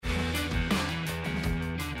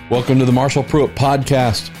Welcome to the Marshall Pruitt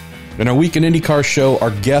Podcast. In our Week in IndyCar show,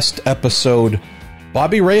 our guest episode,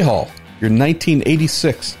 Bobby Rahal, your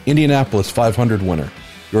 1986 Indianapolis 500 winner,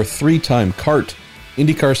 your three-time CART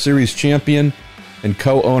IndyCar Series champion, and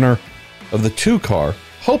co-owner of the two-car,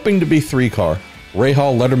 hoping to be three-car,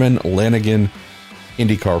 Rahal Letterman Lanigan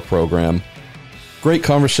IndyCar program. Great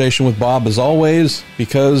conversation with Bob as always,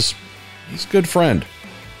 because he's a good friend.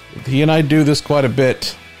 He and I do this quite a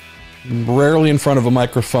bit. Rarely in front of a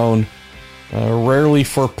microphone, rarely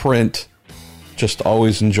for print. Just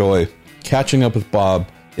always enjoy catching up with Bob.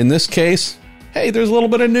 In this case, hey, there's a little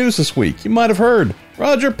bit of news this week. You might have heard.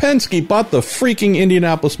 Roger Penske bought the freaking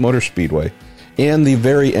Indianapolis Motor Speedway and the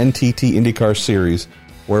very NTT IndyCar Series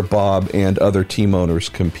where Bob and other team owners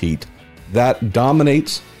compete. That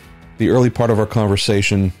dominates the early part of our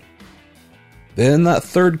conversation. Then that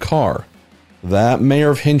third car, that mayor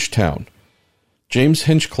of Hinchtown, James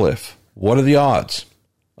Hinchcliffe, what are the odds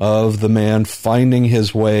of the man finding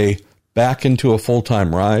his way back into a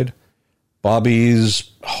full-time ride?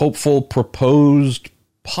 Bobby's hopeful, proposed,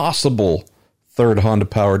 possible third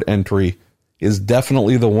Honda-powered entry is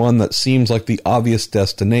definitely the one that seems like the obvious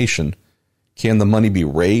destination. Can the money be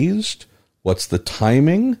raised? What's the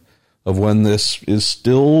timing of when this is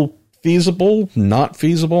still feasible, not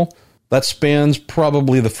feasible? That spans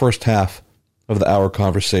probably the first half of the hour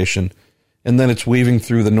conversation. And then it's weaving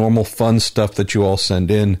through the normal fun stuff that you all send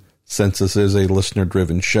in, since this is a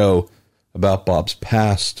listener-driven show about Bob's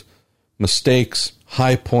past, mistakes,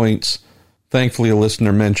 high points. Thankfully, a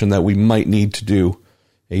listener mentioned that we might need to do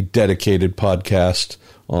a dedicated podcast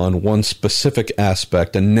on one specific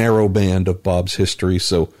aspect, a narrow band of Bob's history,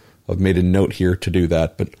 so I've made a note here to do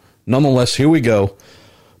that. But nonetheless, here we go.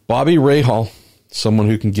 Bobby Rahal, someone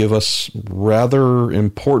who can give us rather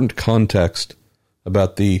important context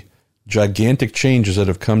about the gigantic changes that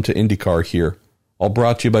have come to IndyCar here. All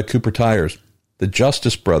brought to you by Cooper Tires, the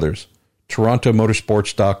Justice Brothers,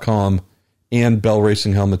 TorontoMotorsports.com, and Bell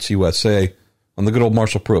Racing Helmets USA on the good old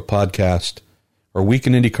Marshall Pruitt Podcast, our Week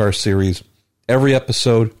in IndyCar series. Every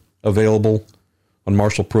episode available on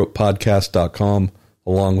MarshallPruittPodcast.com,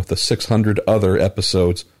 along with the 600 other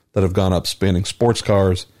episodes that have gone up spanning sports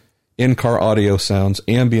cars, in-car audio sounds,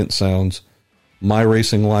 ambient sounds, my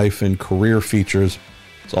racing life, and career features.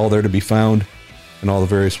 It's all there to be found, and all the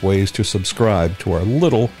various ways to subscribe to our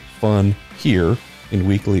little fun here in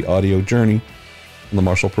weekly audio journey on the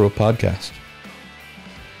Marshall Pruitt Podcast.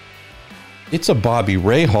 It's a Bobby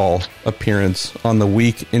Rahal appearance on the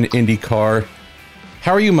Week in IndyCar.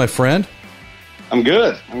 How are you, my friend? I'm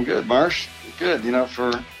good, Marsh. Good,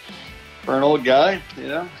 for an old guy,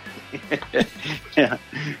 yeah,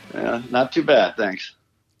 not too bad, thanks.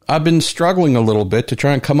 I've been struggling a little bit to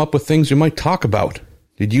try and come up with things you might talk about.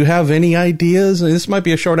 Did you have any ideas? This might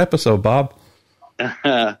be a short episode, Bob.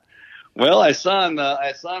 Well, I saw on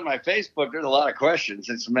my Facebook, there's a lot of questions.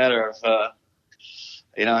 It's a matter of,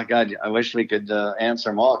 God, I wish we could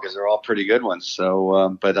answer them all because they're all pretty good ones.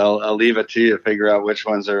 So, but I'll leave it to you to figure out which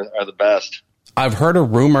ones are the best. I've heard a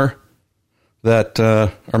rumor that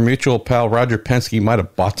our mutual pal Roger Penske might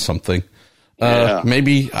have bought something. Yeah.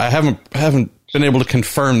 Maybe I haven't been able to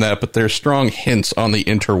confirm that, but there's strong hints on the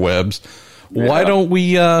interwebs. Yeah. Why don't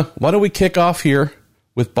we kick off here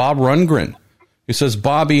with Bob Rundgren, who says,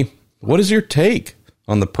 Bobby, what is your take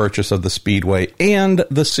on the purchase of the Speedway and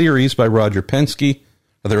the series by Roger Penske?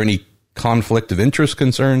 Are there any conflict of interest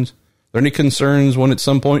concerns? Are there any concerns when at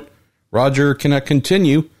some point Roger cannot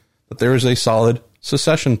continue, but there is a solid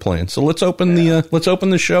succession plan? So let's open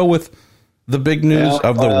the show with the big news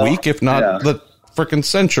of the week, if not the frickin'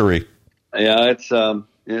 century. Yeah,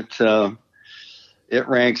 it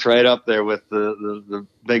ranks right up there with the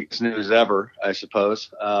biggest news ever, I suppose.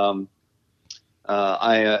 I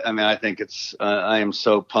think I am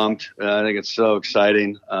so pumped. I think it's so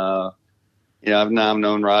exciting. I've now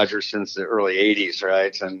known Roger since the early 80s,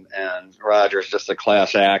 right? And Roger's just a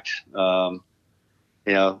class act. A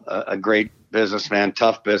great businessman,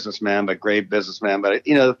 tough businessman, but great businessman. But,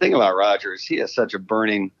 the thing about Roger is he has such a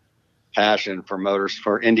burning passion for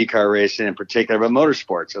IndyCar racing in particular, but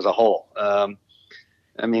motorsports as a whole.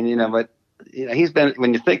 He's been,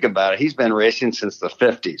 when you think about it, he's been racing since the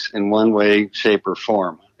 50s in one way, shape, or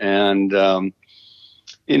form. And, if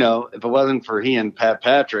it wasn't for he and Pat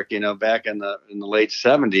Patrick, back in the late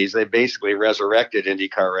 70s, they basically resurrected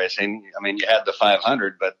IndyCar racing. I mean, you had the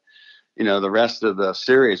 500, but, the rest of the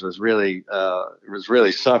series was really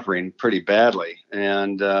suffering pretty badly.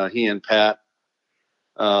 And he and Pat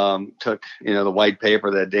took, the white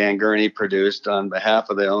paper that Dan Gurney produced on behalf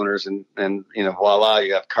of the owners, and voila,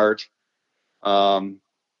 you have CART.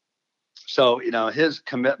 So, his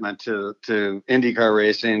commitment to IndyCar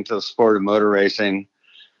racing, to the sport of motor racing,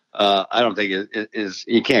 I don't think it is,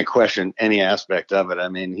 you can't question any aspect of it. I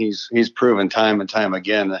mean, he's proven time and time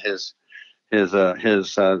again that his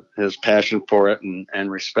passion for it and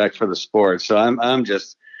respect for the sport. So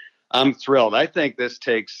I'm thrilled. I think this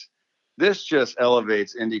just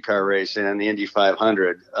elevates IndyCar racing and the Indy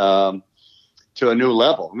 500 to a new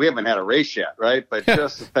level. We haven't had a race yet, right? But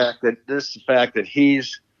just the fact that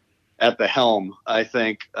he's at the helm, I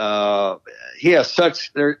think he has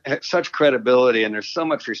such credibility, and there's so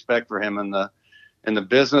much respect for him in the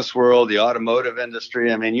business world, the automotive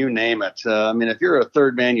industry. I mean, you name it. If you're a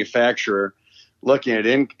third manufacturer looking at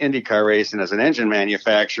IndyCar racing as an engine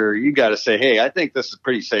manufacturer, you got to say, hey, I think this is a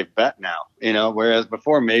pretty safe bet now, whereas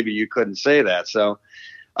before maybe you couldn't say that. So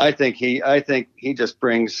I think he just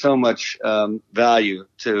brings so much value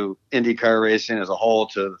to IndyCar racing as a whole,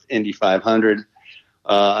 to Indy 500.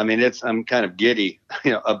 I'm kind of giddy,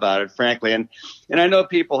 about it, frankly. And I know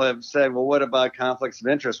people have said, well, what about conflicts of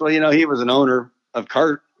interest? Well, he was an owner of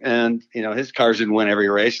CART, and, his cars didn't win every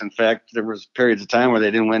race. In fact, there was periods of time where they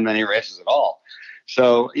didn't win many races at all.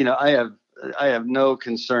 So, I have no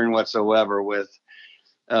concern whatsoever with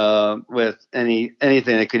anything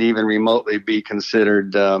that could even remotely be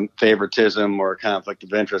considered favoritism or conflict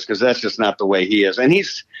of interest, because that's just not the way he is. And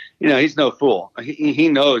he's no fool. He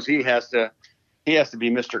knows he has to be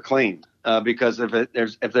Mr. Clean, because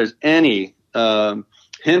if there's any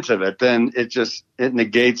hint of it, then it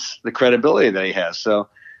negates the credibility that he has. So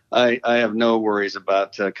I have no worries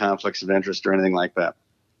about conflicts of interest or anything like that.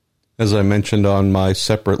 As I mentioned on my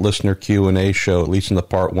separate listener Q&A show, at least in the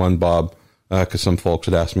part one, Bob, because some folks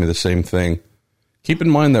had asked me the same thing, keep in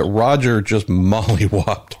mind that Roger just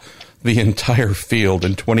mollywopped the entire field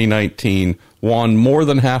in 2019, won more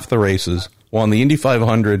than half the races, won the Indy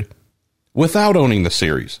 500 without owning the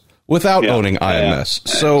series, without owning IMS.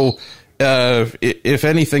 Yeah. So if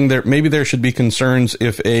anything, maybe there should be concerns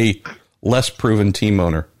if a less proven team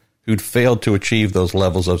owner who'd failed to achieve those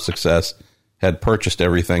levels of success had purchased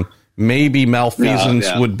everything. Maybe malfeasance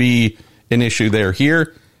would be an issue there.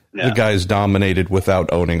 Here, the guy's dominated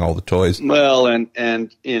without owning all the toys. Well,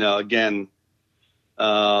 and again,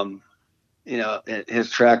 his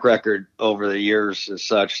track record over the years is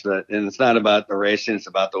such that, and it's not about the racing, it's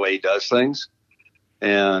about the way he does things.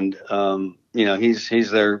 And, he's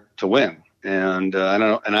there to win. And,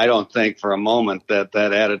 I don't think for a moment that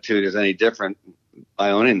attitude is any different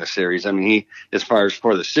by owning the series. I mean, as far as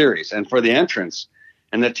for the series and for the entrants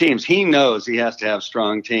and the teams, he knows he has to have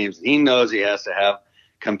strong teams. He knows he has to have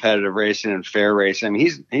competitive racing and fair racing. I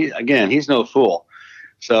mean, he's no fool.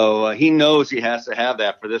 So he knows he has to have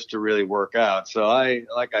that for this to really work out. So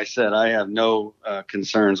like I said, I have no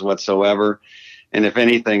concerns whatsoever. And if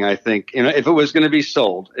anything, I think, if it was going to be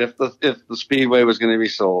sold, if the Speedway was going to be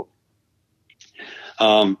sold,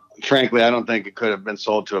 frankly, I don't think it could have been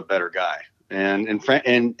sold to a better guy. And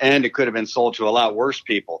it could have been sold to a lot worse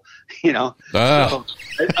people, So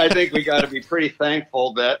I think we got to be pretty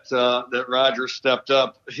thankful that Roger stepped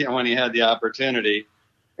up, when he had the opportunity.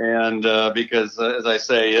 And because, as I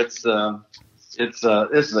say, this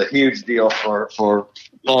is a huge deal for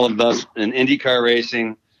all of us in IndyCar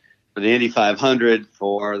racing, for the Indy 500,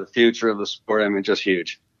 for the future of the sport. I mean, just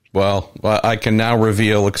huge. Well, I can now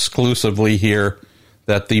reveal exclusively here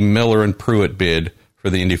that the Miller and Pruitt bid for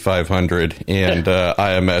the Indy 500 and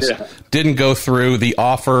IMS didn't go through. The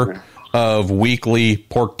offer of weekly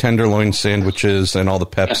pork tenderloin sandwiches and all the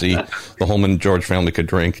Pepsi the Holman and George family could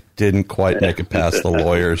drink didn't quite make it past the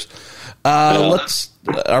lawyers.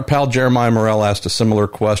 Our pal Jeremiah Morrell asked a similar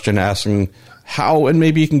question, asking how, and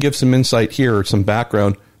maybe you can give some insight here or some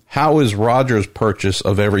background, how is Roger's purchase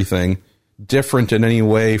of everything different in any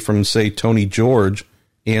way from, say, Tony George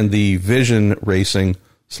and the Vision Racing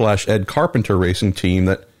 / Ed Carpenter Racing team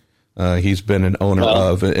that he's been an owner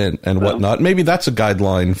of and whatnot? Maybe that's a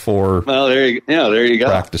guideline for there you go.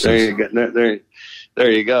 Practices.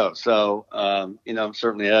 There you go. So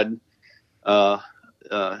certainly Ed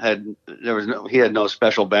he had no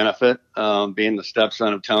special benefit being the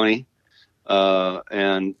stepson of Tony,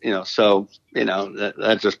 and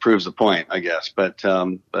that just proves the point, I guess. But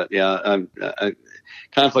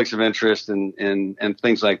conflicts of interest and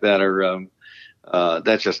things like that are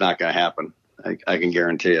that's just not going to happen. I can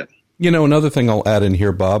guarantee it. Another thing I'll add in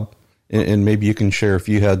here, Bob, and maybe you can share if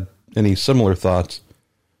you had any similar thoughts.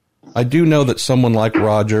 I do know that someone like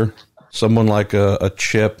Roger, someone like a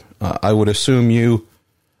Chip, I would assume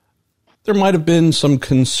there might have been some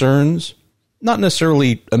concerns, not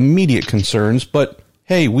necessarily immediate concerns, but,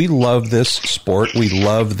 hey, we love this sport. We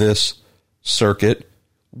love this circuit.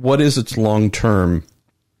 What is its long-term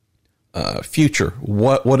future?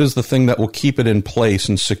 What is the thing that will keep it in place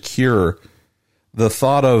and secure? The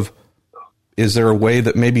thought of, is there a way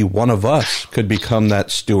that maybe one of us could become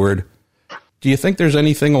that steward? Do you think there's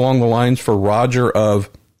anything along the lines for Roger of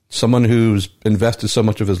someone who's invested so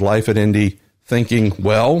much of his life at Indy thinking,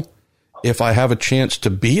 well, if I have a chance to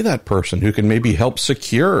be that person who can maybe help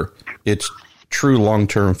secure its true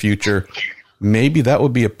long-term future, maybe that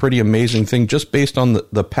would be a pretty amazing thing just based on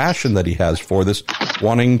the passion that he has for this,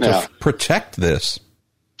 wanting to protect this.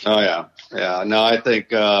 Oh, yeah. Yeah. No, I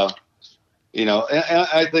think, I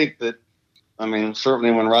think that,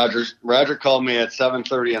 certainly when Roger called me at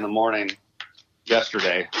 7:30 in the morning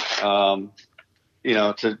yesterday,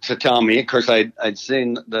 to tell me, of course, I'd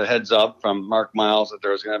seen the heads up from Mark Miles that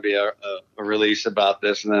there was going to be a release about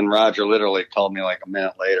this. And then Roger literally called me like a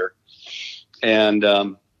minute later. And,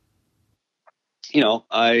 we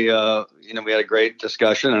had a great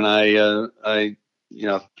discussion, and I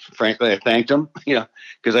frankly, I thanked him,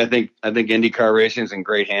 because I think IndyCar racing is in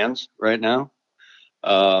great hands right now.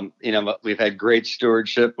 We've had great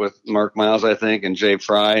stewardship with Mark Miles, I think, and Jay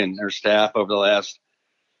Fry and their staff over the last,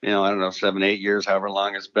 7, 8 years, however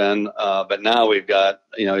long it's been. But now we've got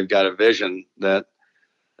a vision, that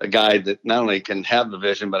a guy that not only can have the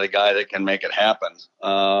vision, but a guy that can make it happen.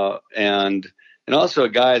 And also a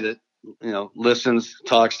guy that, listens,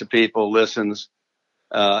 talks to people, listens.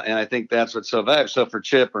 And I think that's what's so valuable. So for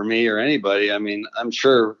Chip or me or anybody, I'm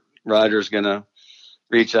sure Roger's going to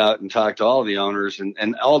reach out and talk to all the owners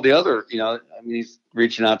and all the other, he's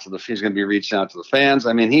reaching out he's going to be reaching out to the fans.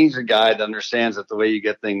 He's a guy that understands that the way you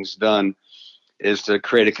get things done is to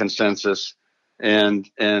create a consensus and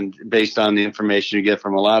based on the information you get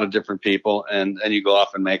from a lot of different people, and you go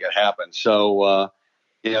off and make it happen. So,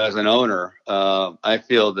 as an owner, I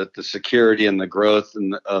feel that the security and the growth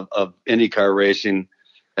of IndyCar racing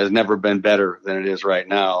has never been better than it is right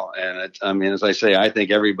now. And as I say, I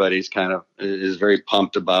think everybody's is very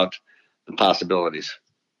pumped about the possibilities.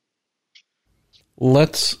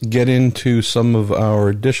 Let's get into some of our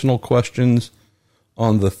additional questions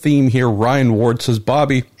on the theme here. Ryan Ward says,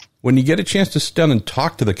 Bobby, when you get a chance to sit down and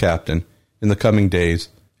talk to the captain in the coming days,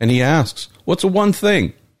 and he asks, what's the one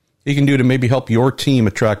thing he can do to maybe help your team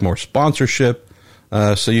attract more sponsorship,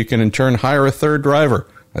 so you can in turn hire a third driver?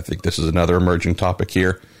 I think this is another emerging topic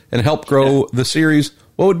here, and help grow the series.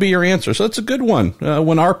 What would be your answer? So that's a good one.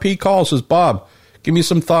 When RP calls, says, Bob, give me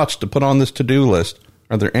some thoughts to put on this to-do list.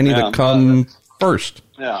 Are there any that come first?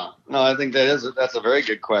 Yeah, no, I think that's a very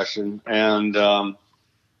good question. And, and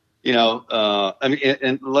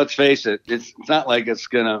let's face it, it's not like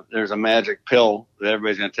there's a magic pill that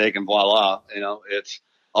everybody's going to take and voila, it's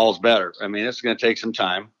all's better. It's going to take some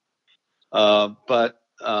time. But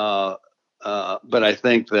I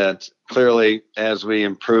think that clearly as we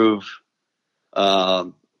improve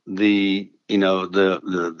the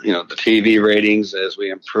TV ratings, as we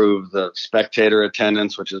improve the spectator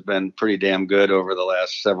attendance, which has been pretty damn good over the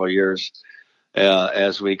last several years,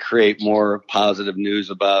 as we create more positive news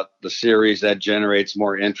about the series, that generates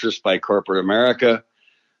more interest by corporate America.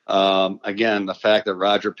 Again, the fact that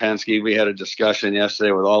Roger Penske, we had a discussion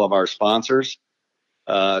yesterday with all of our sponsors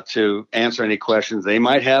to answer any questions they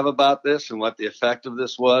might have about this and what the effect of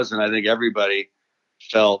this was. And I think everybody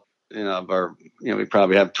felt, we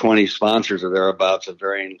probably have 20 sponsors or thereabouts at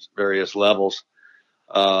various levels,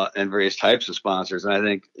 and various types of sponsors.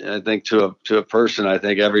 And I think to a person, I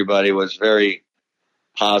think everybody was very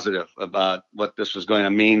positive about what this was going to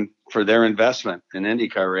mean for their investment in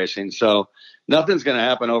IndyCar racing. So nothing's going to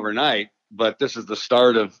happen overnight, but this is the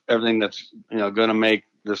start of everything that's, going to make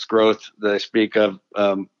this growth that I speak of,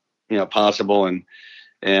 possible, and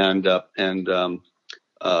anything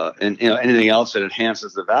else that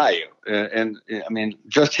enhances the value.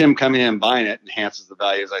 Just him coming in and buying it enhances the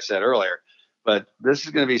value, as I said earlier. But this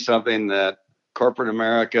is going to be something that corporate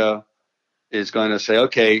America is going to say,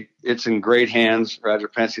 okay, it's in great hands. Roger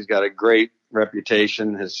Penske's got a great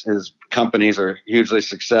reputation. His companies are hugely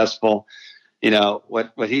successful.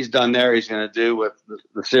 What he's done there, he's going to do with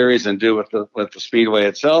the series and do with the Speedway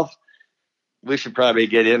itself. We should probably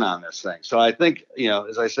get in on this thing. So I think,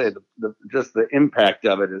 as I say, just the impact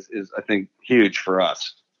of it is I think huge for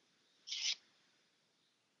us.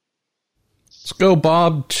 Let's go,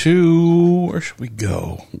 Bob, to where should we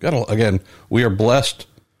go? We are blessed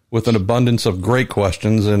with an abundance of great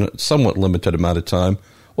questions in a somewhat limited amount of time.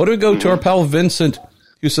 What do we go to our pal Vincent,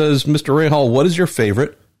 who says, Mr. Rahal, what is your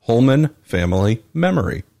favorite Holman family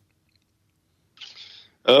memory?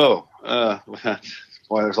 Boy,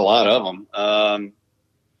 there's a lot of them. I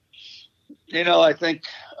think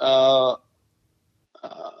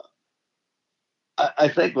I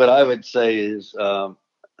think what I would say is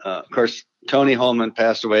of course, Tony Holman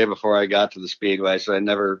passed away before I got to the Speedway, so I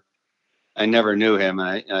never knew him.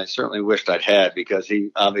 And I certainly wished I'd had, because he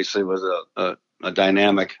obviously was a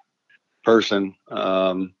dynamic person.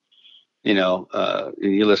 You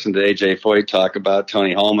listen to AJ Foyt talk about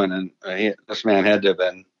Tony Holman, and this man had to have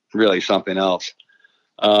been really something else.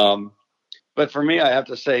 But for me, I have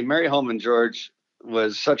to say, Mary Holman George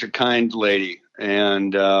was such a kind lady.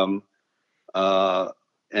 And I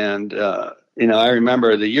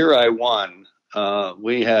remember the year I won,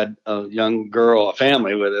 we had a young girl, a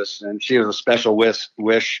family with us, and she was a special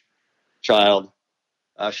wish child.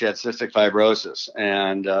 She had cystic fibrosis,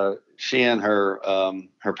 and she and her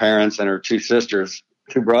parents and her two sisters,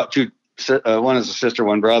 one is a sister,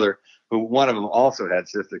 one brother, who one of them also had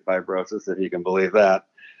cystic fibrosis, if you can believe that.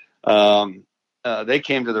 They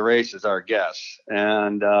came to the race as our guests,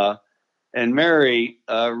 and Mary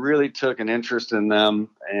really took an interest in them,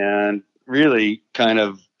 and really kind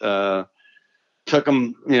of took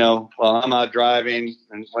them, while I'm out driving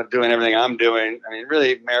and doing everything I'm doing. I mean,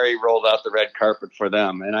 really, Mary rolled out the red carpet for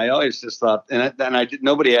them. And I always just thought,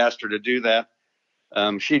 nobody asked her to do that.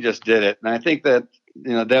 She just did it. And I think that,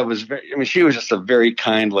 that was she was just a very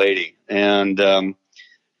kind lady. And I'm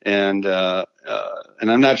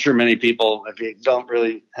not sure many people, if you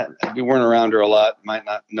weren't around her a lot, might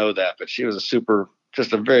not know that, but she was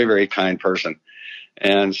just a very, very kind person.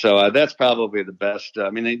 And so that's probably the best.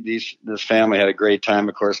 This family had a great time.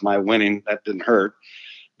 Of course, my winning, that didn't hurt,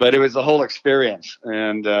 but it was the whole experience.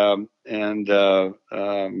 And so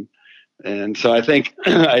I think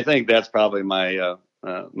that's probably my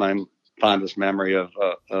fondest memory of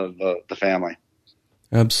the family.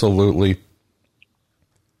 Absolutely.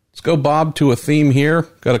 Let's go, Bob, to a theme here.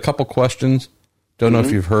 Got a couple questions. Don't know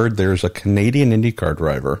if you've heard, there's a Canadian IndyCar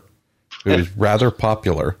driver who is rather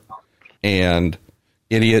popular, and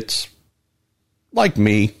idiots like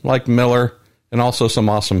me, like Miller, and also some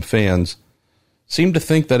awesome fans seem to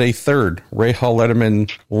think that a third Rahal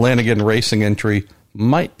Letterman Lanigan Racing entry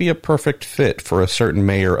might be a perfect fit for a certain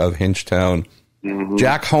mayor of Hinchtown.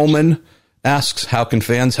 Jack Holman asks, how can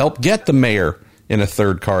fans help get the mayor in a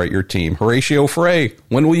third car at your team? Horatio Frey,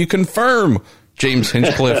 when will you confirm James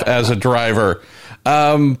Hinchcliffe as a driver?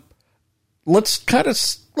 Let's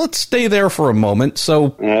stay there for a moment.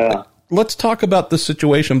 So let's talk about the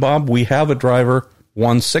situation, Bob. We have a driver,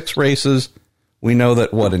 won 6 races. We know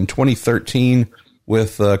that, in 2013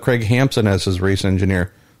 with Craig Hampson as his race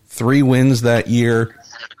engineer, 3 wins that year.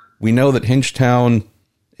 We know that Hinchtown,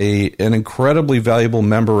 an incredibly valuable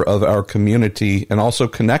member of our community, and also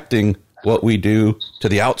connecting what we do to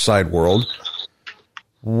the outside world.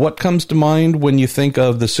 What comes to mind when you think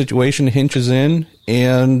of the situation Hinch is in,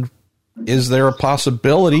 and is there a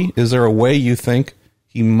possibility, is there a way you think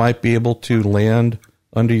he might be able to land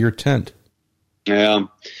under your tent? Yeah.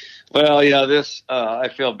 Well, this, I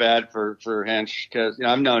feel bad for Hinch, because,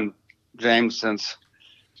 I've known James since,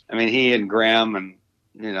 he and Graham, and,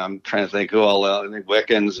 I'm trying to think who all, I think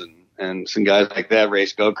Wickens and some guys like that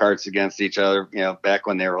raced go-karts against each other, back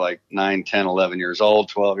when they were like 9, 10, 11 years old,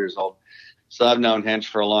 12 years old. So I've known Hinch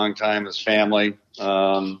for a long time, his family.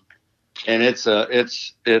 And it's a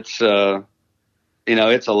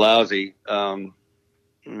lousy,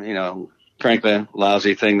 frankly,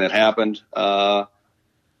 lousy thing that happened.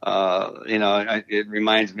 It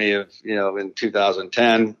reminds me of, in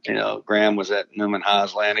 2010, Graham was at Newman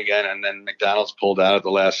Haas Lanigan, and then McDonald's pulled out at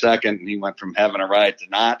the last second, and he went from having a ride to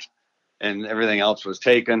not, and everything else was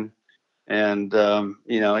taken. And,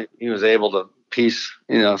 he was able to piece,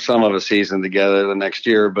 some of a season together the next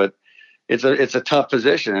year, but it's a tough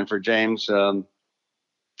position. And for James,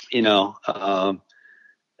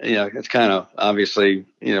 it's kind of obviously,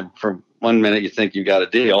 for 1 minute you think you got a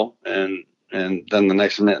deal, and then the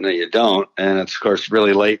next minute you don't. And it's, of course,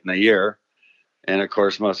 really late in the year. And of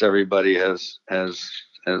course, most everybody has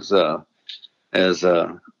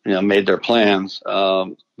made their plans.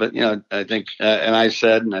 But, I think, and I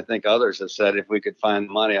said, and I think others have said, if we could find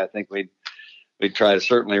money, I think we'd try to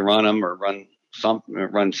certainly run them, or run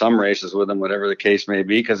some races with him, whatever the case may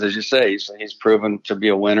be. Because as you say, he's proven to be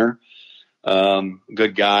a winner.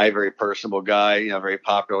 Good guy, very personable guy, very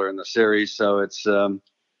popular in the series. So it's a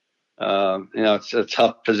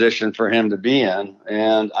tough position for him to be in.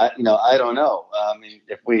 And I don't know.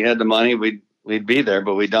 If we had the money, we'd be there,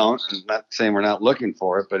 but we don't. I'm not saying we're not looking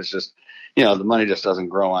for it, but it's just, the money just doesn't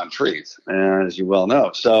grow on trees, as you well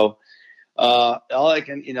know. So,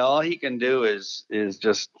 all he can do is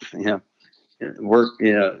just, work,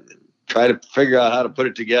 try to figure out how to put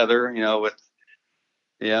it together, with,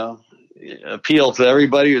 appeal to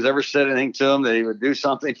everybody who's ever said anything to him that he would do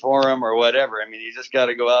something for him or whatever. You just got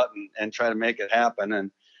to go out and try to make it happen.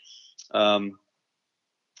 And As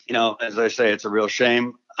I say, it's a real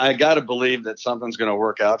shame. I got to believe that something's going to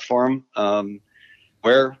work out for him.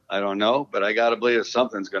 Where, I don't know, but I got to believe that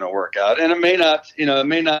something's going to work out. And it may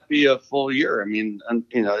not be a full year. I mean,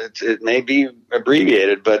 it may be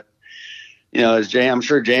abbreviated, but, I'm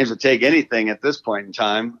sure James would take anything at this point in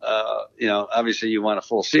time. Obviously you want a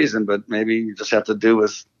full season, but maybe you just have to do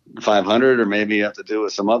with 500, or maybe you have to do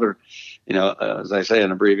with some other, as I say,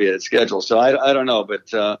 an abbreviated schedule. So I don't know,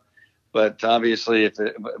 but obviously if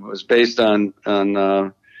it was based on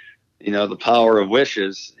the power of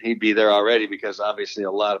wishes, he'd be there already, because obviously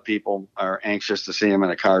a lot of people are anxious to see him in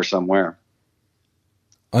a car somewhere.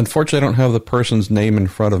 Unfortunately, I don't have the person's name in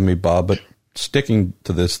front of me, Bob, but sticking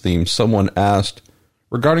to this theme, someone asked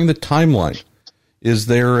regarding the timeline, is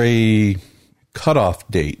there a cutoff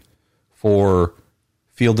date for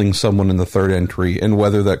fielding someone in the third entry, and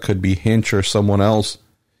whether that could be Hinch or someone else,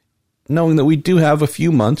 knowing that we do have a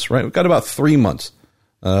few months, right? We've got about 3 months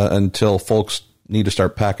until folks need to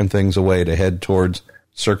start packing things away to head towards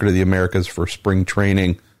Circuit of the Americas for spring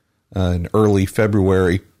training in early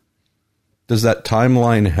February. Does that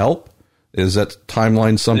timeline help? Is that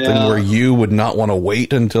timeline something where you would not want to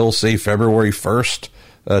wait until, say, February 1st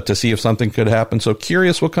to see if something could happen? So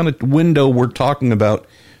curious what kind of window we're talking about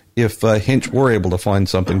if Hinch were able to find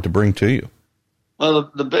something to bring to you.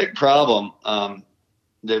 Well, the big problem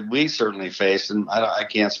that we certainly face, and I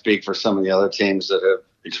can't speak for some of the other teams that have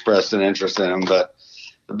expressed an interest in him, but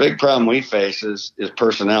the big problem we face is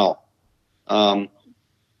personnel,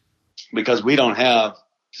 because we don't have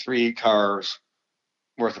 3 cars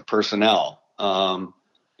worth of personnel,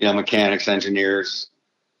 mechanics, engineers,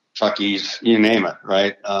 truckies, you name it,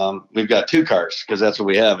 right? We've got 2 cars, because that's what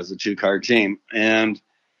we have, is a 2-car team. And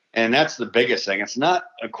that's the biggest thing. It's not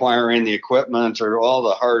acquiring the equipment or all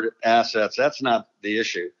the hard assets. That's not the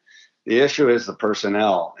issue. The issue is the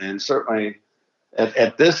personnel. And certainly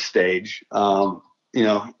at this stage,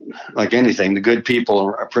 like anything, the good people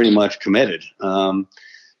are pretty much committed.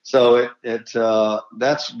 So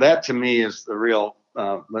that to me is the real,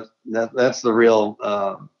 that's the real,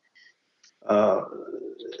 the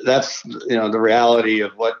reality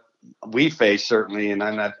of what we face, certainly. And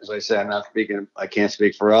I'm not, as I said, I can't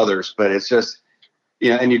speak for others, but it's just,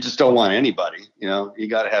 and you just don't want anybody, you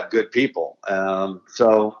got to have good people.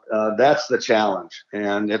 So that's the challenge.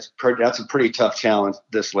 And that's a pretty tough challenge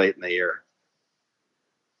this late in the year.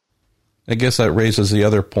 I guess that raises the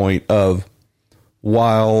other point of,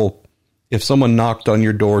 while if someone knocked on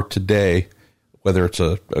your door today, whether it's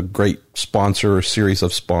a great sponsor or series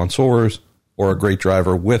of sponsors or a great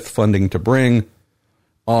driver with funding to bring,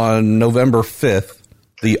 on November 5th,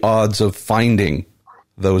 the odds of finding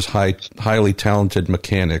those highly talented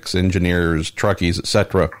mechanics, engineers, truckies,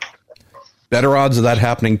 etc., better odds of that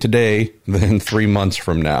happening today than 3 months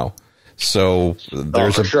from now. So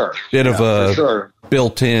there's bit of a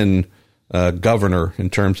built-in governor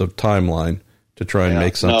in terms of timeline to try and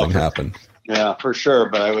make something happen. Yeah, for sure.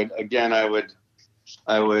 But I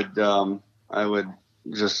would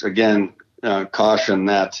just again caution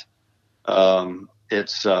that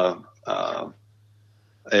it's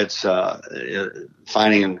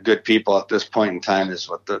finding good people at this point in time is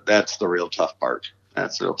that's the real tough part.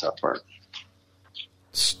 That's the real tough part.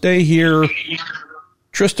 Stay here.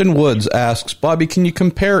 Tristan Woods asks, Bobby, can you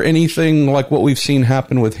compare anything like what we've seen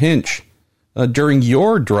happen with Hinch during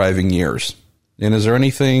your driving years? And is there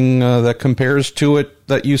anything that compares to it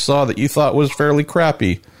that you saw that you thought was fairly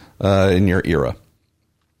crappy in your era?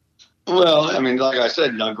 Well, I mean, like I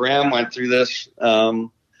said, Graham went through this when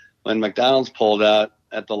McDonald's pulled out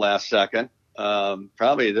at the last second,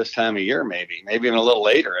 probably this time of year, maybe even a little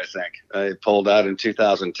later, I think. It pulled out in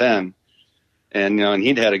 2010. And, and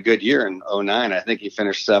he'd had a good year in 2009. I think he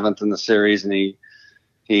finished 7th in the series, and he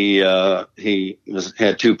had 2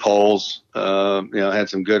 poles, had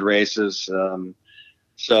some good races.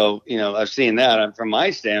 So, I've seen that. From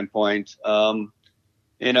my standpoint, I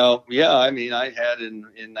mean, I had in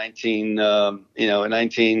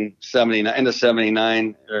 1979, into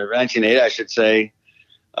 79, or 1980, I should say,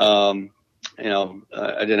 I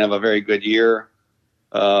didn't have a very good year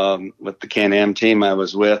with the Can-Am team I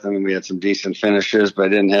was with. I mean, we had some decent finishes, but I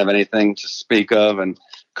didn't have anything to speak of and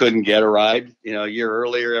couldn't get a ride. A year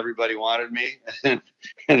earlier, everybody wanted me. And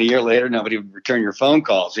a year later, nobody would return your phone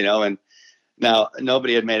calls, and now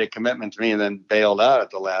nobody had made a commitment to me and then bailed out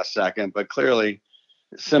at the last second. But clearly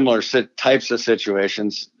similar types of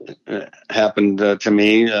situations happened to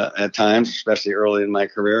me at times, especially early in my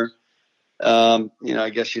career.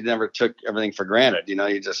 I guess you never took everything for granted.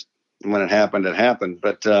 You just, when it happened, it happened.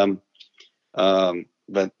 But,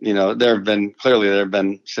 but there have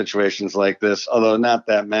been situations like this, although not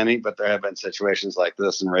that many, but there have been situations like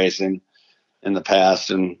this in racing in the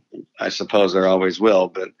past, and I suppose there always will.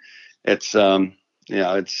 But it's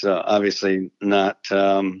it's obviously not.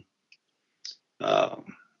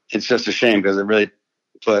 It's just a shame because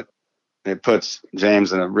it puts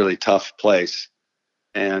James in a really tough place,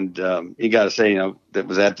 and you got to say that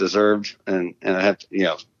was that deserved, and I have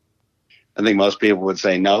to, I think most people would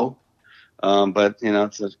say no, but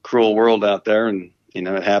it's a cruel world out there, and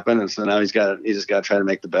it happened, and so now he's just got to try to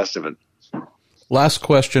make the best of it. Last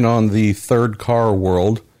question on the third car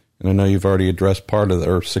world, and I know you've already addressed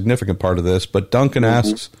significant part of this, but Duncan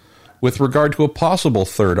asks, with regard to a possible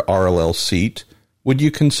third RLL seat, would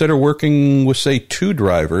you consider working with, say, two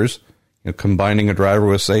drivers, combining a driver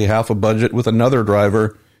with, say, half a budget with another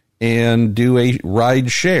driver and do a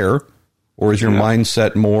ride share, or is your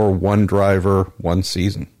mindset more one driver, one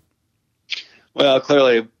season? Well,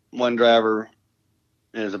 clearly one driver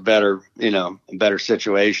is a better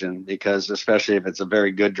situation, because especially if it's a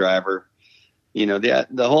very good driver, the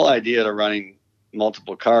whole idea of running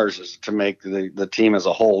multiple cars is to make the team as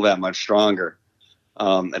a whole that much stronger.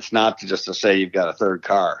 It's not just to say you've got a third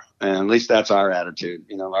car, and at least that's our attitude.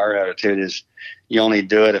 Our attitude is you only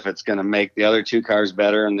do it if it's going to make the other two cars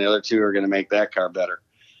better, and the other two are going to make that car better.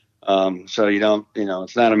 So you don't,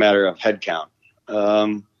 it's not a matter of head count.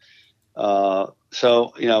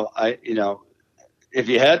 If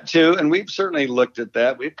you had to, and we've certainly looked at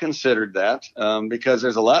that, we've considered that, because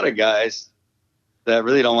there's a lot of guys that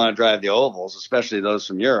really don't want to drive the ovals, especially those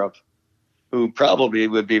from Europe, who probably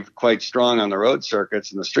would be quite strong on the road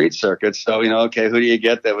circuits and the street circuits. So, okay, who do you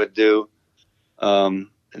get that would do the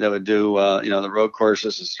road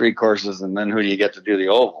courses, the street courses, and then who do you get to do the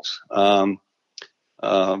ovals?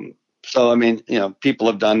 So, I mean, people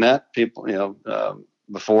have done that. People,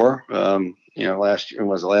 before, last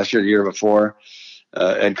year, the year before,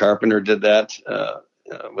 Ed Carpenter did that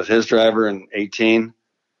with his driver in 2018.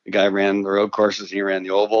 The guy ran the road courses, he ran the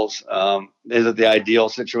ovals. Is it the ideal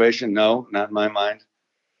situation? No, not in my mind.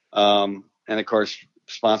 And of course,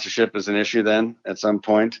 sponsorship is an issue then at some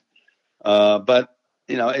point. But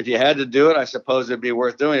if you had to do it, I suppose it'd be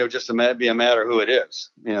worth doing. It would just be a matter who it is,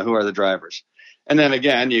 who are the drivers. And then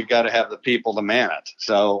again, you've got to have the people to man it.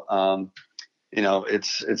 So,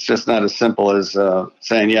 it's just not as simple as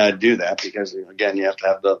saying, yeah, I'd do that, because again, you have to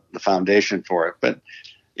have the foundation for it. But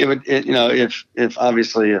it would, if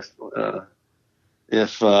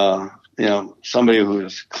somebody who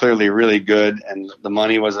was clearly really good and the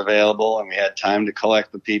money was available and we had time to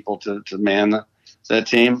collect the people to man that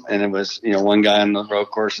team, and it was, one guy on the road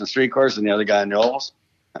course and street course and the other guy in the ovals,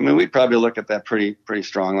 I mean, we'd probably look at that pretty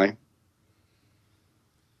strongly.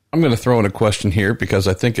 I'm going to throw in a question here because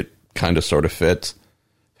I think it kind of sort of fits.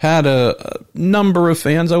 Had a number of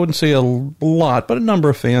fans, I wouldn't say a lot, but a number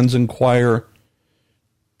of fans inquire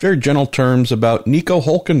very gentle terms about Nico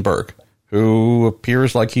Hülkenberg, who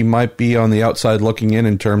appears like he might be on the outside looking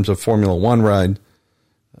in terms of Formula One ride.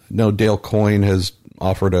 No, Dale Coyne has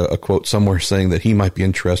offered a quote somewhere saying that he might be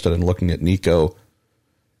interested in looking at Nico.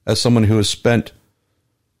 As someone who has spent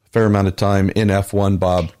a fair amount of time in F1,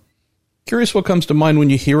 Bob, curious what comes to mind when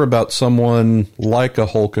you hear about someone like a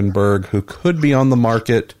Hülkenberg who could be on the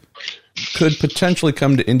market, could potentially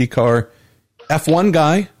come to IndyCar, F1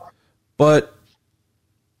 guy, but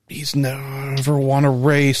he's never won a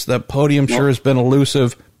race. That podium sure has been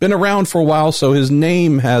elusive. Been around for a while, so his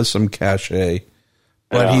name has some cachet.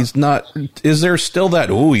 But he's not... Is there still that,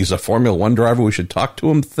 he's a Formula One driver, we should talk to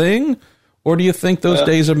him thing? Or do you think those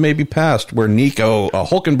days have maybe passed where Nico,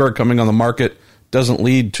 Hülkenberg coming on the market, doesn't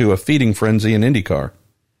lead to a feeding frenzy in IndyCar?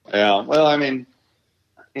 Yeah, well, I mean,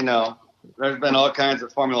 there's been all kinds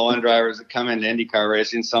of Formula One drivers that come into IndyCar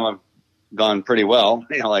racing. Some have gone pretty well,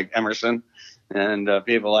 like Emerson and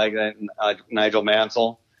people like that, Nigel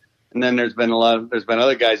Mansell. And then there's been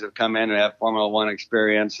other guys that have come in and have Formula One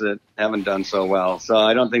experience that haven't done so well. So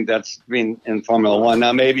I don't think that's been in Formula One.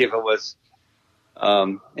 Now, maybe if it was,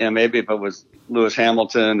 Lewis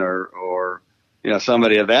Hamilton or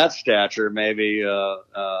somebody of that stature, maybe, it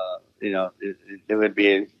would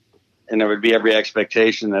be, and there would be every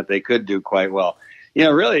expectation that they could do quite well.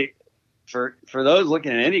 Really, for those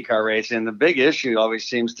looking at IndyCar racing, the big issue always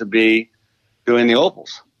seems to be doing the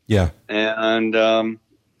ovals. Yeah. And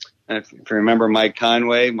if you remember Mike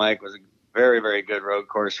Conway, Mike was a very, very good road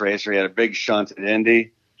course racer. He had a big shunt at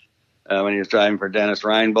Indy when he was driving for Dennis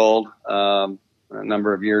Reinbold a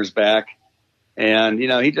number of years back. And,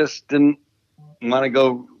 he just didn't want to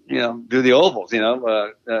go, do the ovals,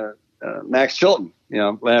 Max Chilton,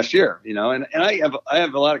 last year, and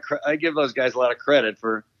I give those guys a lot of credit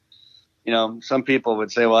for some people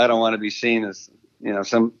would say, well, I don't want to be seen as,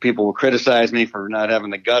 some people will criticize me for not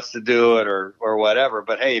having the guts to do it or whatever.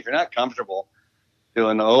 But hey, if you're not comfortable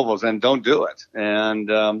doing the ovals, then don't do it.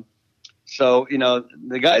 And so,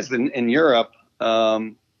 the guys in Europe,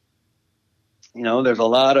 there's a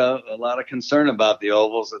lot of concern about the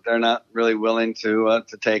ovals that they're not really willing to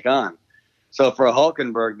take on. So for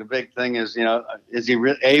Hulkenberg, the big thing is,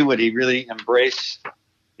 would he really embrace,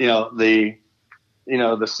 the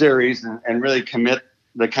series and really commit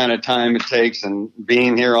the kind of time it takes and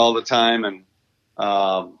being here all the time and,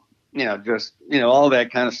 all that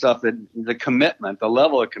kind of stuff, that the commitment, the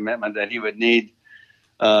level of commitment that he would need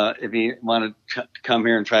if he wanted to come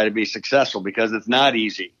here and try to be successful, because it's not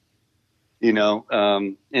easy.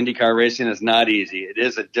 IndyCar racing is not easy. It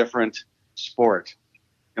is a different sport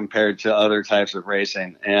compared to other types of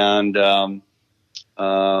racing. And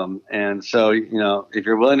so, if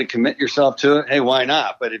you're willing to commit yourself to it, hey, why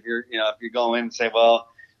not? But if you go in and say, well,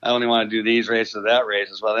 I only want to do these races or that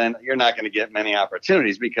races, well, then you're not going to get many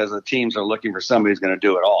opportunities, because the teams are looking for somebody who's going to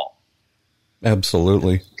do it all.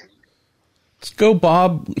 Absolutely. Let's go,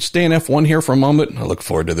 Bob. Stay in F1 here for a moment. I look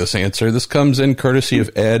forward to this answer. This comes in courtesy of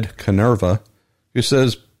Ed Canerva, who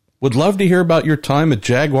says, would love to hear about your time at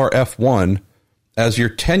Jaguar F1, as your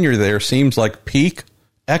tenure there seems like peak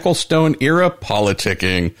Ecclestone era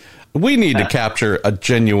politicking. We need to capture a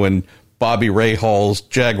genuine Bobby Rahal's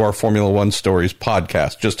Jaguar Formula One Stories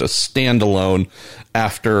podcast, just a standalone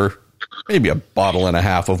after maybe a bottle and a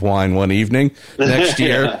half of wine one evening next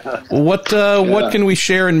year. What can we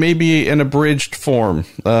share in maybe an abridged form?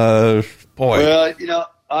 Boy. Well,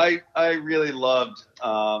 I really loved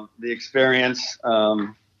the experience. I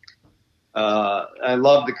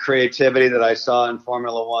loved the creativity that I saw in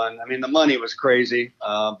Formula One. I mean, the money was crazy,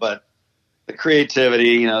 but the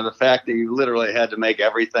creativity, the fact that you literally had to make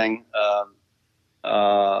everything,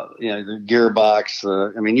 the gearbox,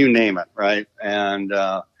 you name it, right? And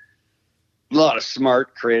a lot of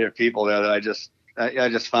smart, creative people there that I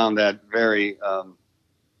just found that very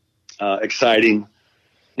exciting,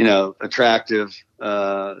 attractive,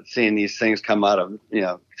 seeing these things come out of,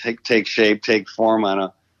 take shape, take form on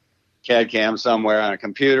a CAD cam somewhere on a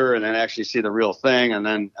computer, and then actually see the real thing. And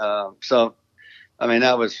then,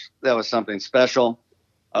 that was something special.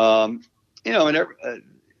 And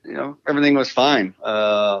everything was fine.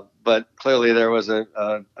 But clearly there was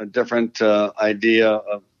a different idea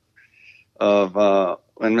of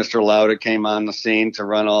when Mr. Lauda came on the scene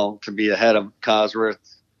to be ahead of Cosworth,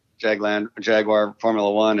 Jaguar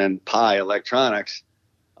Formula One, and Pi Electronics.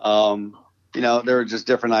 There were just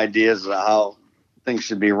different ideas of how things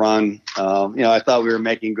should be run. I thought we were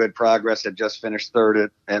making good progress. Had just finished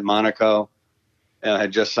third at Monaco.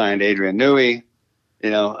 Had just signed Adrian Newey.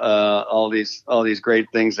 All these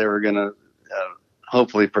great things that were going to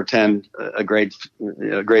hopefully portend a great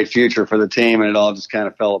future for the team, and it all just kind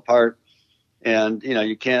of fell apart. And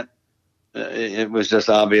you can't. It was just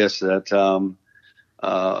obvious that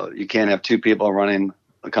you can't have two people running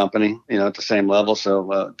a company, at the same level.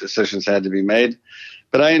 So decisions had to be made.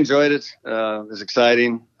 But I enjoyed it. It was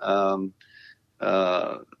exciting. I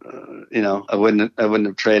wouldn't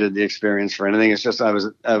have traded the experience for anything. It's just I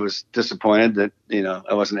was disappointed that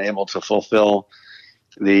I wasn't able to fulfill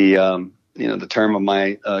the the term of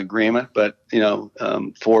my agreement. But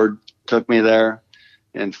Ford took me there,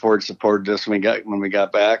 and Ford supported us when we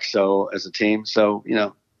got back. So as a team,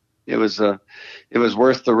 it was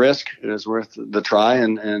worth the risk. It was worth the try,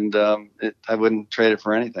 and I wouldn't trade it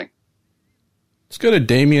for anything. Let's go to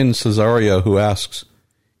Damian Cesario, who asks,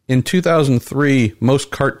 in 2003,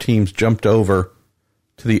 most kart teams jumped over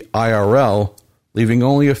to the IRL, leaving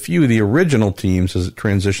only a few of the original teams as it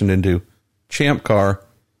transitioned into Champ Car.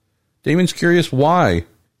 Damian's curious why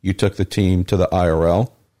you took the team to the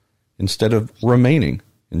IRL instead of remaining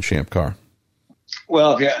in Champ Car.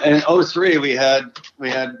 Well, yeah, in 2003, we had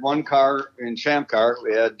one car in Champ Car.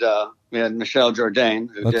 We had Michel Jourdain.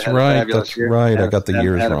 That's right. I got the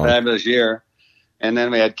years wrong. Had a fabulous year. And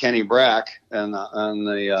then we had Kenny Brack on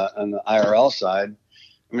the IRL side.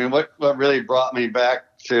 I mean, what really brought me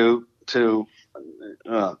back to IRL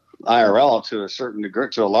to a certain degree,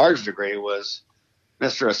 to a large degree, was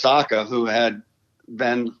Mr. Osaka, who had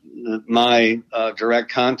been my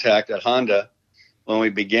direct contact at Honda when we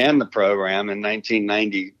began the program in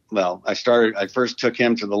 1990. Well, I first took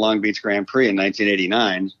him to the Long Beach Grand Prix in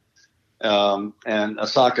 1989. And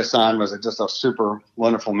Osaka-san was just a super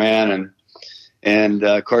wonderful man. And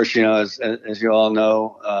of course, as you all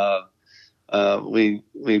know, we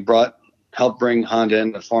helped bring Honda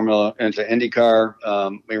into IndyCar.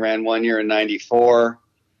 We ran one year in '94,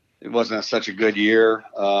 it wasn't such a good year.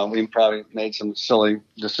 We probably made some silly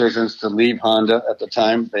decisions to leave Honda at the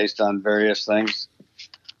time based on various things.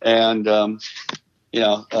 And, and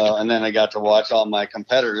then I got to watch all my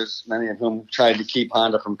competitors, many of whom tried to keep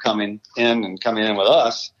Honda from coming in with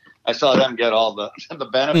us. I saw them get all the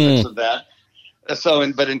benefits of that.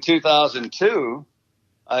 But in 2002,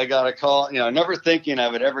 I got a call, never thinking I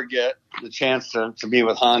would ever get the chance to be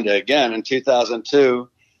with Honda again. In 2002,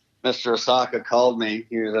 Mr. Osaka called me.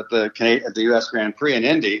 He was at the U.S. Grand Prix in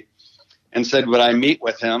Indy and said, would I meet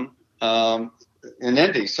with him in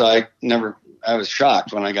Indy? So I was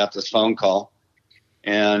shocked when I got this phone call.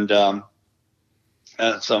 And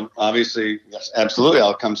so obviously, yes, absolutely,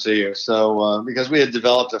 I'll come see you. So because we had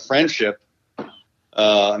developed a friendship,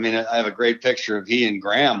 I have a great picture of he and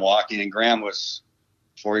Graham walking, and Graham was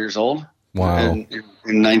 4 years old. Wow. In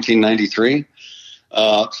 1993.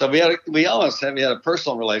 So we had a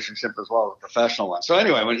personal relationship as well as a professional one. So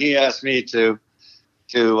anyway, when he asked me if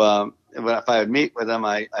I would meet with him,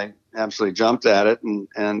 I absolutely jumped at it,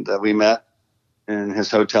 and we met in his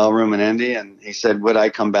hotel room in Indy, and he said, would I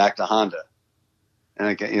come back to Honda?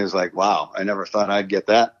 And he was like, wow, I never thought I'd get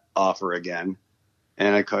that offer again.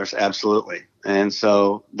 And of course, absolutely. And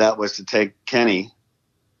so that was to take Kenny,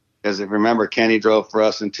 because if you remember, Kenny drove for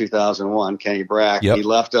us in 2001, Kenny Brack. Yep. He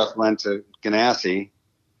left us, went to Ganassi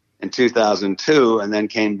in 2002, and then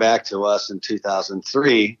came back to us in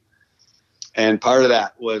 2003. And part of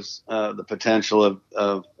that was the potential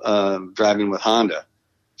of driving with Honda.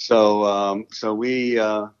 So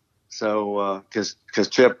because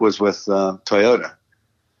Chip was with Toyota,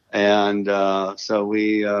 and so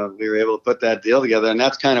we were able to put that deal together, and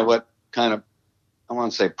that's kind of what I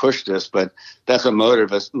won't say pushed us, but that's what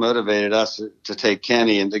motivated us to take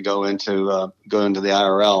Kenny and to go into the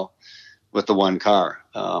IRL with the one car.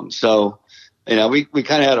 We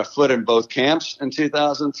kind of had a foot in both camps in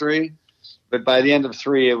 2003, but by the end of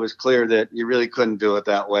 3, it was clear that you really couldn't do it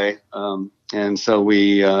that way. And so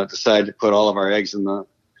we decided to put all of our eggs in the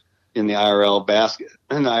IRL basket.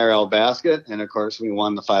 And of course, we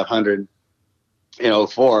won the 500 in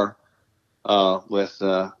 04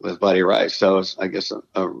 with Buddy Rice. So it was, I guess,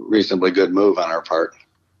 a reasonably good move on our part.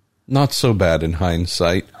 Not so bad in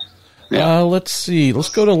hindsight. Yeah. Let's see. Let's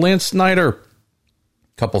go to Lance Snyder. A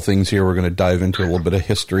couple things here. We're going to dive into a little bit of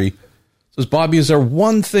history. Says, Bobby, is there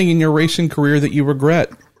one thing in your racing career that you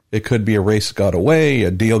regret? It could be a race got away,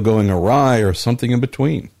 a deal going awry, or something in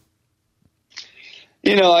between.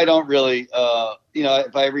 I don't really,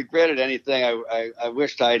 if I regretted anything, I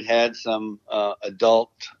wished I'd had some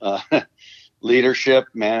adult leadership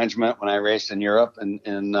management when I raced in Europe in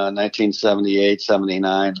 1978,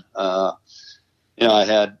 79. I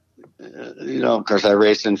had, of course, I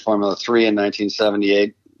raced in Formula 3 in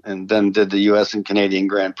 1978 and then did the U.S. and Canadian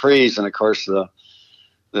Grand Prix. And of course,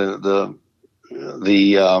 the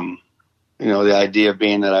idea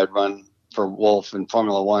being that I'd run for Wolf in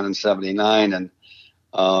Formula 1 in 79, and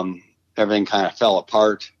everything kind of fell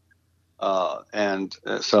apart. So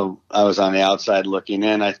I was on the outside looking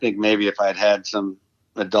in. I think maybe if I'd had some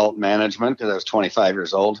adult management, because I was 25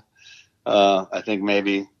 years old, I think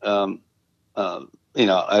maybe,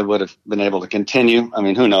 I would have been able to continue. I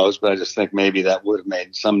mean, who knows, but I just think maybe that would have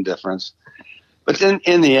made some difference. But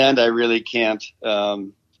in the end, I really can't.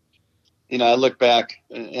 I look back,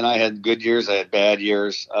 and I had good years, I had bad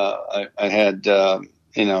years. I had,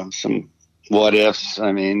 some what ifs.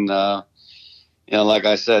 I mean, like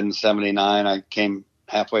I said, in 79, I came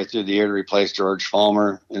halfway through the year to replace George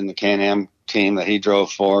Fulmer in the Can-Am team that he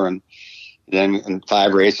drove for. And then in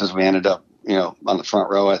 5 races, we ended up, on the front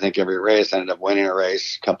row. I think every race ended up winning a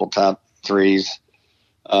race, a couple top 3s.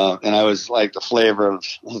 And I was like the flavor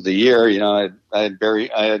of the year. I had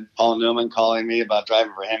Paul Newman calling me about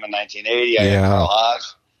driving for him in 1980. I had Carl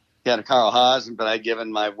Haas. He had a Carl Haas, but I'd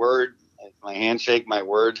given my word, my handshake, my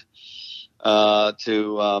word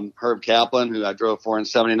to Herb Kaplan, who I drove for in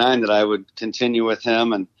 79, that I would continue with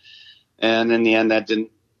him. And in the end,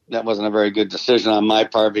 that wasn't a very good decision on my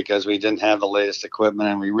part, because we didn't have the latest equipment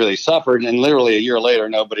and we really suffered. And literally a year later,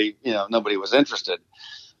 nobody was interested.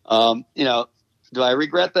 Do I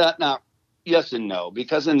regret that? Now, yes and no,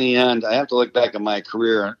 because in the end, I have to look back at my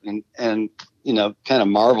career and kind of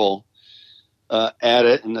marvel at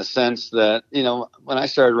it, in the sense that, when I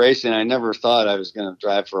started racing, I never thought I was going to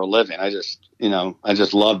drive for a living. I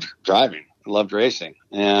just loved driving. I loved racing.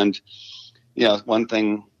 And, one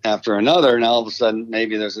thing after another, and all of a sudden,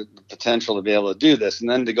 maybe there's a potential to be able to do this. And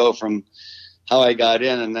then to go from how I got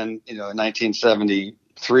in, and then, in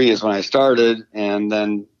 1973 is when I started. And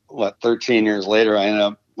then 13 years later, I ended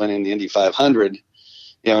up winning the Indy 500.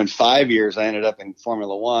 in 5 years, I ended up in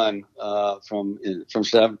Formula One from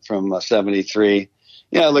 73.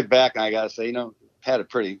 I look back and I got to say, had a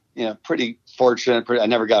pretty fortunate. I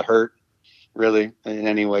never got hurt really in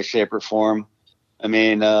any way, shape, or form. I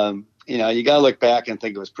mean, you got to look back and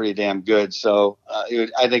think it was pretty damn good. So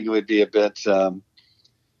I think it would be a bit,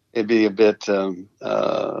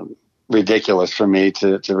 ridiculous for me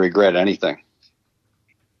to regret anything.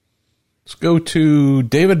 Let's go to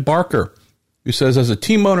David Barker, who says, as a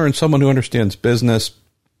team owner and someone who understands business,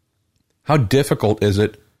 how difficult is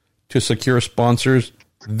it to secure sponsors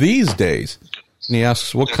these days? And he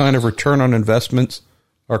asks, what kind of return on investments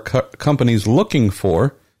are companies looking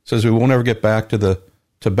for? Says we won't ever get back to the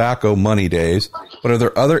tobacco money days, but are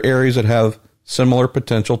there other areas that have similar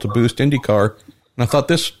potential to boost IndyCar? And I thought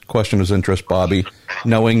this question was interesting, Bobby,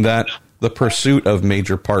 knowing that the pursuit of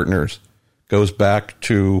major partners goes back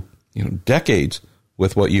to decades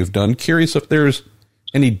with what you've done. Curious if there's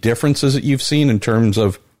any differences that you've seen in terms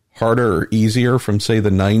of harder or easier from, say, the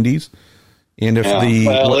 90s, and if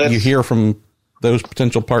what you hear from those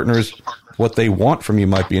potential partners, what they want from you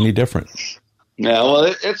might be any different. Yeah,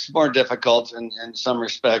 well, it's more difficult in some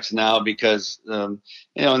respects now because, in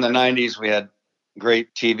the 90s we had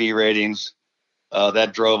great TV ratings.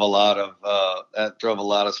 That drove a lot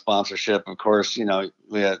of sponsorship. Of course,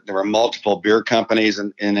 there were multiple beer companies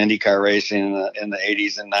in IndyCar racing in the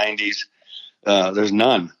 80s and 90s. There's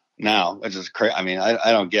none now, which is crazy. I mean,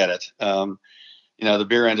 I don't get it. The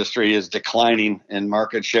beer industry is declining in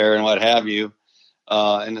market share and what have you.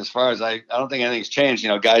 And as far as I don't think anything's changed.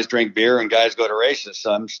 Guys drink beer and guys go to races.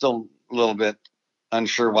 So I'm still a little bit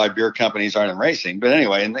unsure why beer companies aren't in racing. But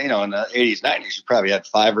anyway, in the 80s, 90s, you probably had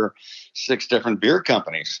 5 or 6 different beer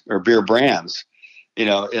companies or beer brands,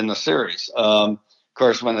 in the series. Of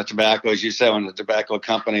course, when the tobacco, as you said, when the tobacco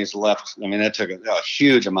companies left, I mean, that took a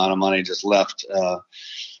huge amount of money just left the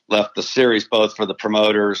series, both for the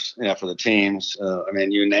promoters, for the teams. I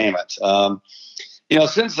mean, you name it.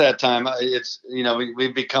 Since that time, it's,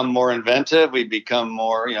 we've become more inventive. We've become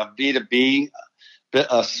more, B2B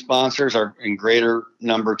sponsors are in greater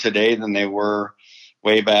number today than they were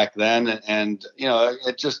way back then. And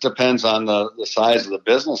it just depends on the size of the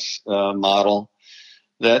business model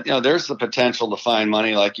that, there's the potential to find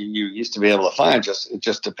money like you used to be able to find. It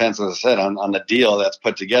just depends, as I said, on the deal that's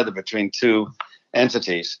put together between two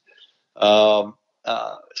entities. So,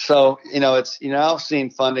 it's, I've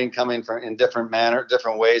seen funding coming from in different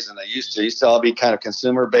ways than they used to. It used to all be kind of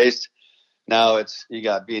consumer based. Now you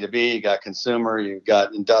got B2B, you got consumer, you've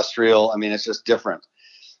got industrial. I mean, it's just different.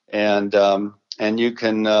 And you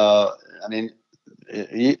can, the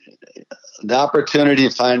opportunity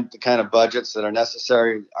to find the kind of budgets that are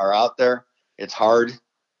necessary are out there. It's hard. It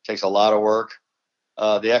takes a lot of work.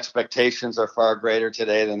 The expectations are far greater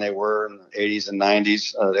today than they were in the 80s and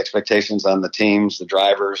 90s. The expectations on the teams, the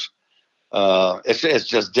drivers, it's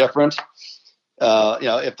just different.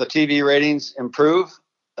 If the TV ratings improve,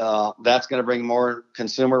 that's going to bring more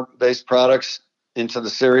consumer-based products into the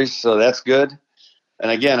series, so that's good. And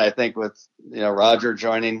again, I think with Roger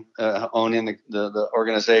joining, owning the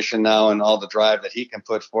organization now, and all the drive that he can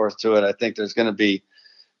put forth to it, I think there's going to be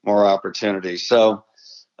more opportunities. So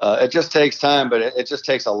it just takes time, but it just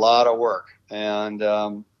takes a lot of work, and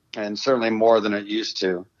certainly more than it used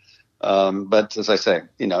to. But as I say,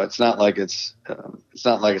 it's not like it's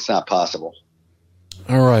not possible.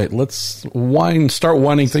 All right, let's start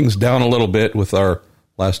winding things down a little bit with our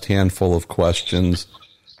last handful of questions.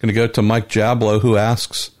 Going to go to Mike Jablow, who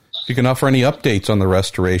asks if you can offer any updates on the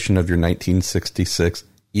restoration of your 1966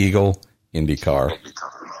 Eagle IndyCar.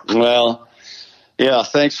 Well, yeah,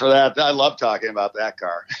 thanks for that. I love talking about that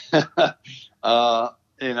car. I've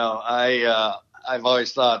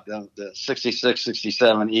always thought the 66,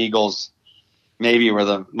 67 Eagles maybe were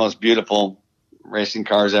the most beautiful racing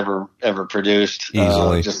cars ever produced.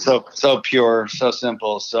 Easily. Just so pure, so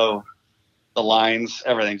simple, so the lines,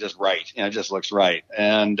 everything just right. It just looks right.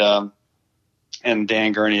 And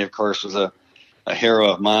Dan Gurney, of course, was a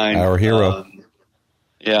hero of mine. Our hero.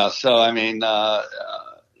 Yeah. So, I mean,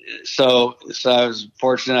 so I was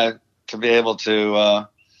fortunate to be able to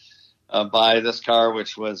buy this car,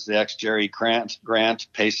 which was the ex-Jerry Grant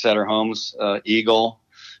Pace Setter Homes Eagle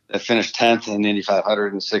that finished 10th in the Indy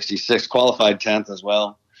 566, qualified 10th as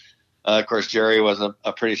well. Of course, Jerry was a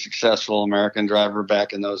pretty successful American driver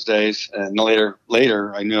back in those days. And later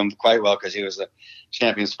I knew him quite well because he was a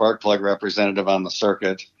champion spark plug representative on the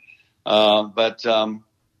circuit. So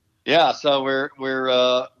we're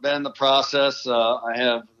been in the process. I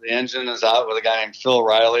have the engine is out with a guy named Phil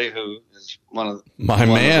Riley, who is one of my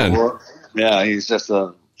man. Yeah, he's just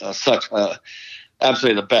such a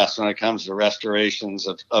absolutely the best when it comes to restorations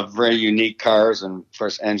of very unique cars and, of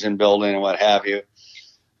course, engine building and what have you.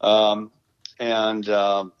 And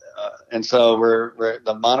so we're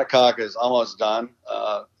the monocoque is almost done.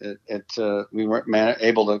 We weren't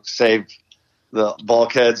able to save the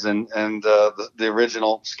bulkheads and the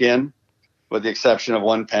original skin, with the exception of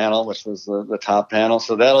one panel, which was the top panel.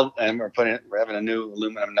 So we're having a new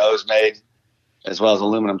aluminum nose made, as well as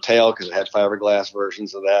aluminum tail, because it had fiberglass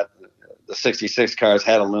versions of that. The 66 cars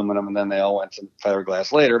had aluminum, and then they all went to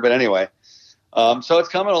fiberglass later. But anyway, so it's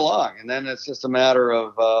coming along. And then it's just a matter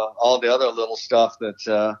of all the other little stuff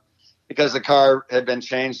that, because the car had been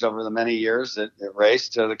changed over the many years it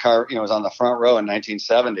raced. The car, was on the front row in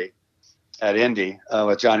 1970 at Indy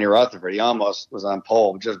with Johnny Rutherford. He almost was on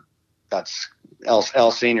pole, just got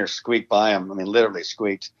L Senior squeaked by him. I mean, literally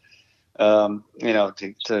squeaked, to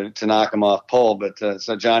knock him off pole. But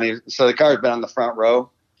so the car's been on the front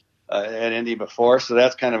row at Indy before, so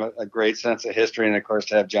that's kind of a great sense of history. And of course,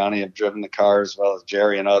 to have Johnny have driven the car as well as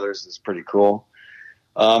Jerry and others is pretty cool.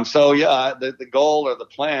 The goal or the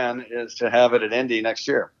plan is to have it at Indy next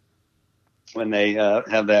year when they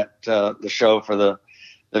have that the show for the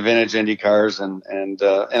vintage Indy cars, and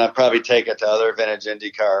I'll probably take it to other vintage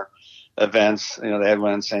Indy car events. They had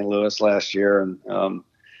one in St. Louis last year, and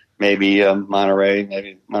maybe Monterey.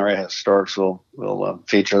 Maybe Monterey Historics will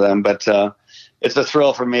feature them. But it's a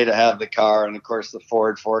thrill for me to have the car, and of course the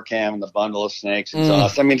Ford 4Cam and the bundle of snakes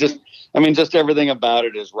exhaust. Just everything about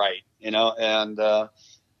it is right, and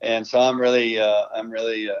so I'm really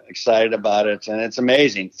excited about it, and it's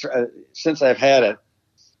amazing. Since I've had it,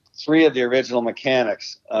 3 of the original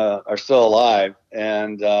mechanics are still alive,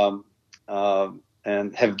 and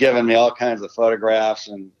have given me all kinds of photographs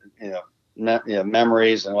and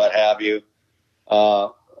memories and what have you.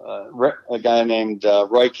 A guy named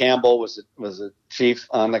Roy Campbell was a chief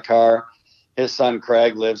on the car. His son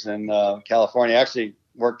Craig lives in California. Actually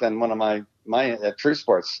worked on one of my at True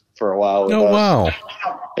Sports for a while. Wow.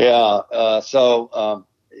 Yeah. So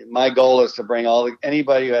my goal is to bring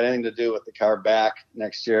anybody who had anything to do with the car back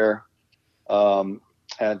next year, and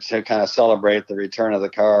to kind of celebrate the return of the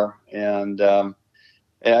car. And I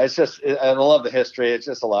love the history. It's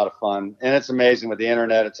just a lot of fun, and it's amazing with the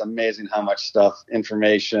internet. It's amazing how much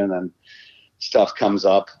information and stuff comes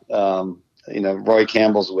up. Roy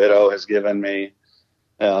Campbell's widow has given me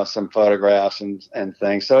some photographs and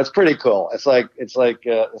things. So it's pretty cool. It's like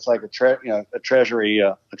a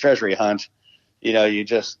treasury hunt. You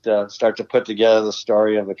just start to put together the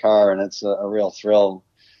story of the car, and it's a real thrill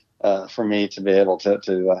for me to be able to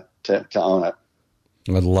own it.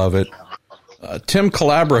 I love it. Tim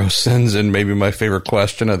Calabro sends in maybe my favorite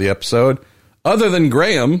question of the episode. Other than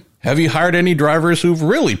Graham, have you hired any drivers who've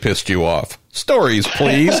really pissed you off? Stories,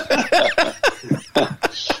 please.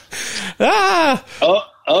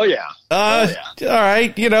 Oh yeah. All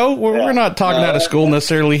right. We're not talking out of school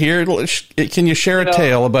necessarily here. Can you share a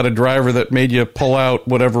tale about a driver that made you pull out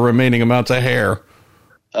whatever remaining amounts of hair?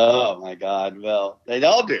 Oh my God. Well, they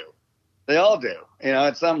all do.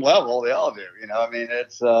 At some level, they all do.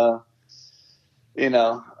 It's,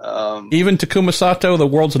 even Takuma Sato, the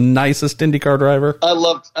world's nicest IndyCar driver. I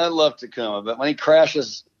love Takuma, but when he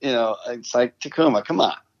crashes, it's like, Takuma, come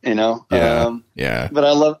on. Yeah. But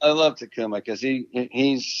I love Takuma because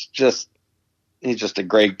he's just a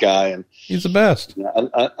great guy, and he's the best.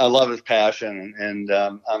 I love his passion, and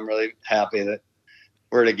I'm really happy that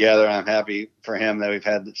we're together. I'm happy for him that we've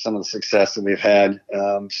had some of the success that we've had.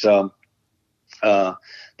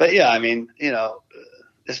 But yeah,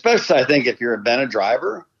 especially I think if you're been a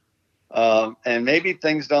driver, and maybe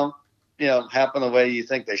things don't happen the way you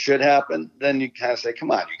think they should happen, then you kind of say,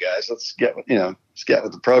 come on, you guys, let's get with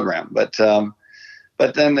the program. But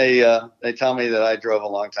then they tell me that I drove a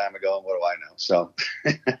long time ago, and what do I know? So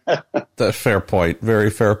that's a fair point. Very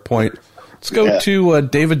fair point. Let's go to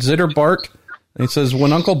David Zitterbart. He says,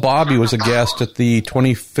 when Uncle Bobby was a guest at the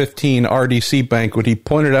 2015 RDC banquet, he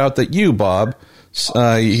pointed out that you, Bob,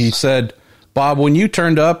 he said, Bob, when you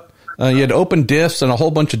turned up, you had open diffs and a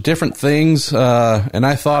whole bunch of different things, and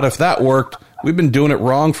I thought if that worked, we've been doing it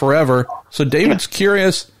wrong forever. So David's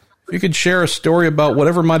curious if you could share a story about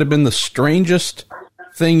whatever might have been the strangest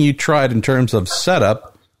thing you tried in terms of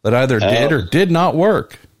setup that either did or did not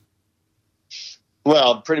work.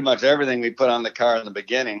 Well, pretty much everything we put on the car in the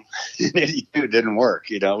beginning in 82 didn't work.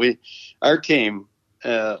 Our team,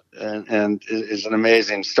 and is an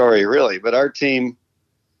amazing story, really, but our team,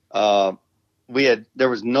 there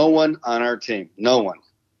was no one on our team,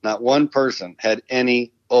 not one person had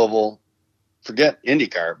any oval, forget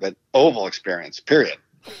IndyCar, but oval experience, period.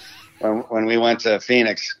 When we went to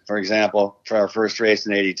Phoenix, for example, for our first race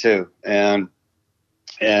in 82, and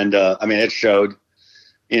And, I mean, it showed,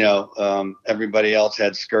 everybody else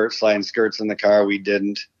had sliding skirts in the car. We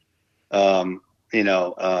didn't, we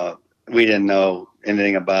didn't know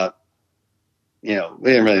anything about, we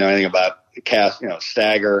didn't really know anything about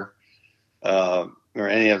stagger, or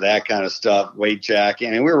any of that kind of stuff, weight jacking.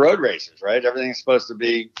 I mean, we were road racers, right? Everything's supposed to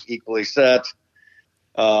be equally set.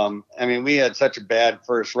 I mean, we had such a bad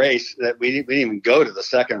first race that we didn't even go to the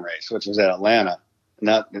second race, which was at Atlanta,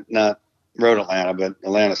 not Road Atlanta, but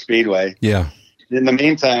Atlanta Speedway. Yeah. In the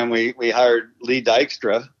meantime, we hired Lee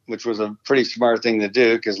Dykstra, which was a pretty smart thing to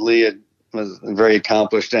do because Lee was a very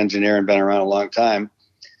accomplished engineer and been around a long time.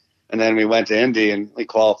 And then we went to Indy and we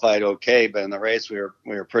qualified okay, but in the race we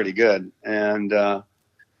were pretty good. And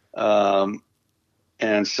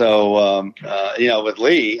so with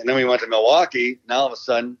Lee, and then we went to Milwaukee. Now all of a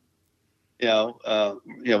sudden, we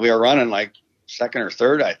were running like second or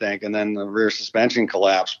third, I think, and then the rear suspension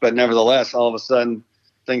collapsed. But nevertheless, all of a sudden,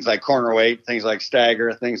 things like corner weight, things like stagger,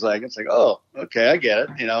 it's like, oh, okay, I get it.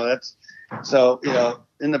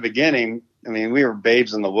 In the beginning, I mean, we were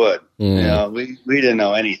babes in the wood. We didn't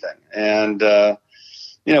know anything, and we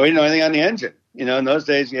didn't know anything on the engine. In those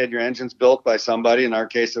days, you had your engines built by somebody. In our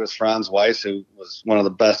case, it was Franz Weiss, who was one of the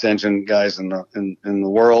best engine guys in the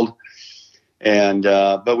world. And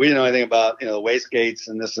but we didn't know anything about the wastegates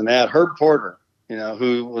and this and that. Herb Porter,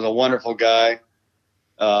 who was a wonderful guy,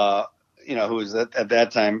 who was at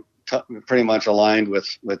that time pretty much aligned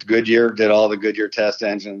with Goodyear, did all the Goodyear test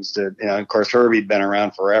engines. Of course, Herbie'd been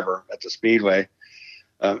around forever at the Speedway.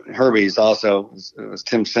 Herbie's also was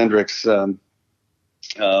Tim Cindric's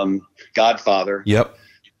godfather. Yep.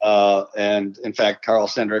 And in fact, Carl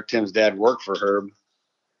Cindric, Tim's dad, worked for Herb.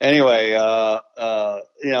 Anyway,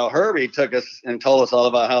 Herbie took us and told us all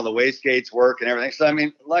about how the wastegates work and everything. So, I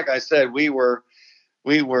mean, like I said, we were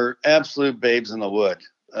absolute babes in the wood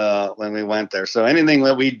when we went there. So anything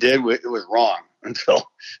that we did, it was wrong until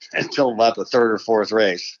about the third or fourth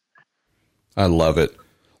race. I love it.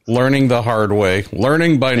 Learning the hard way,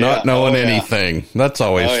 learning by not knowing anything. That's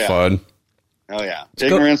always fun. Oh, yeah.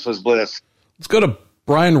 Ignorance was bliss. Let's go to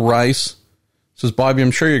Brian Rice. Says, Bobby, I'm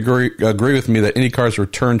sure you agree with me that IndyCar's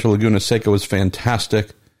return to Laguna Seca was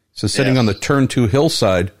fantastic. So sitting on the turn 2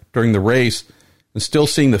 hillside during the race and still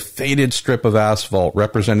seeing the faded strip of asphalt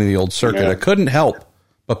representing the old circuit, I couldn't help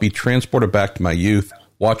but be transported back to my youth,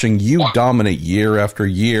 watching you dominate year after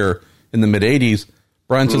year in the mid-'80s.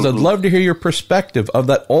 Brian says, I'd love to hear your perspective of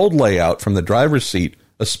that old layout from the driver's seat,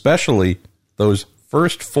 especially those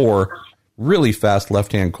first 4 really fast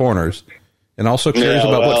left-hand corners. And also curious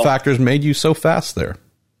about what factors made you so fast there.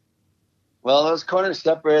 Well, those corners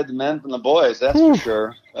separated the men from the boys, that's for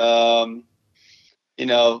sure. Of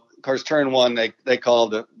course, turn 1, they call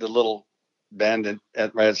the little bend right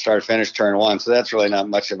at the start finish turn 1. So that's really not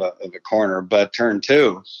much of a corner. But turn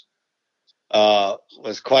 2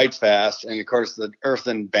 was quite fast. And of course, the earth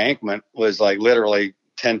embankment was like literally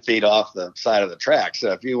 10 feet off the side of the track.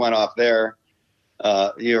 So if you went off there,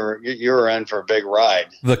 you were in for a big ride.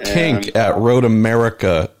 The kink at Road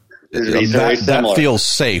America, that feels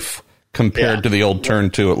safe compared to the old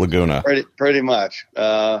turn 2 at Laguna. Pretty much.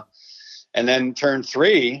 And then turn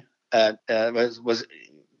 3 was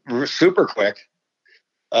super quick.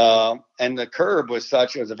 And the curb was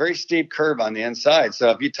it was a very steep curb on the inside.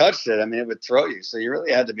 So if you touched it, I mean, it would throw you. So you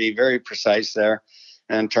really had to be very precise there.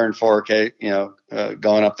 And turn 4,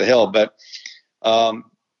 going up the hill. But,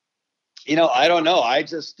 I don't know. I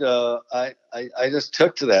just took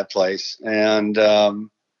to that place, and and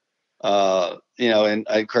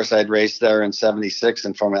of course I'd raced there in '76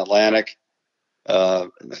 and from Atlantic. I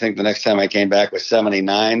think the next time I came back was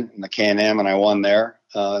 '79 in the Can-Am, and I won there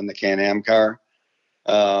in the Can-Am car.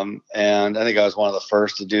 And I think I was one of the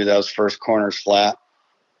first to do those first corners flat.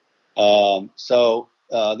 So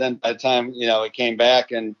then by the time it came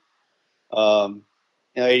back, and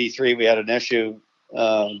 '83 we had an issue.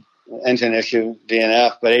 Engine issue,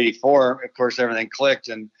 DNF, but '84, of course, everything clicked,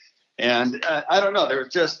 and I don't know. There was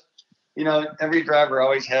just, every driver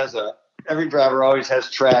always has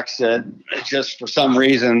tracks that just for some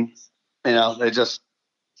reason, they just,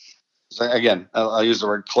 again, I'll use the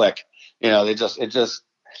word click. You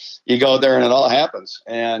go there and it all happens.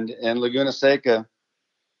 And Laguna Seca,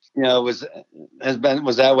 was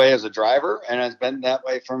that way as a driver, and has been that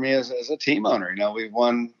way for me as a team owner. We've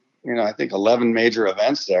won, I think 11 major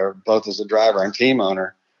events there, both as a driver and team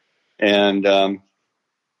owner. And I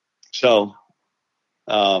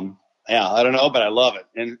don't know, but I love it.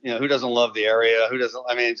 And, who doesn't love the area? Who doesn't?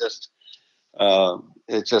 I mean,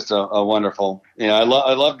 it's just a wonderful, I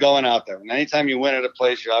love going out there. And anytime you win at a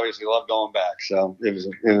place, you obviously love going back. So it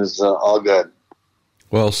was all good.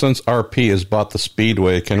 Well, since RP has bought the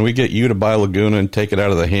Speedway, can we get you to buy Laguna and take it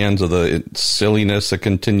out of the hands of the silliness that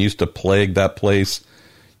continues to plague that place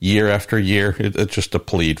year after year? It's just a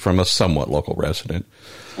plead from a somewhat local resident.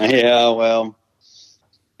 Yeah, well,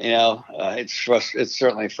 it's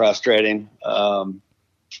certainly frustrating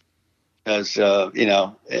because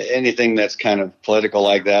anything that's kind of political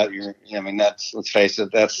like that, let's face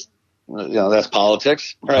it, that's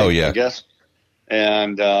politics, right? Oh yeah, I guess,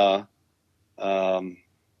 and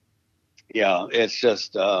it's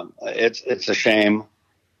just it's a shame,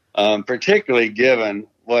 particularly given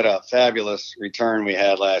what a fabulous return we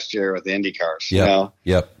had last year with the IndyCars.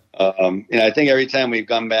 Yep. I think every time we've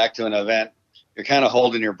come back to an event, you're kind of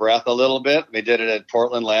holding your breath a little bit. We did it at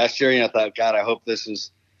Portland last year. I thought, God, I hope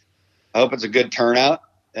it's a good turnout.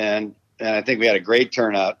 And I think we had a great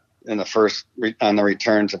turnout in on the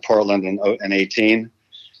return to Portland in 18.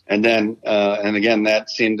 And then, and again, that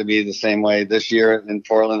seemed to be the same way this year in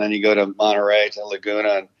Portland. Then you go to Monterey, to Laguna,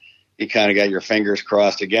 and you kind of got your fingers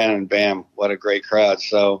crossed again, and bam, what a great crowd.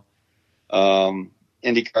 So,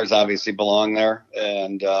 IndyCars obviously belong there,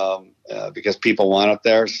 and because people want it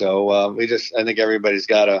there. So I think everybody's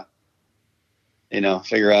got to,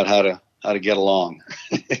 figure out how to get along.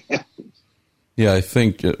 Yeah, I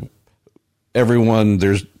think everyone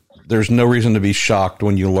there's no reason to be shocked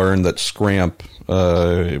when you learn that Scramp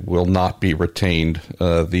will not be retained.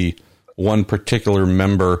 The one particular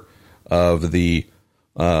member of the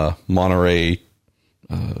Monterey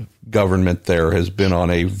government there has been on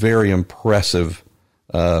a very impressive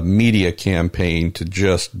media campaign to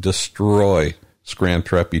just destroy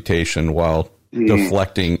Scramp's reputation while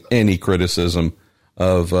deflecting any criticism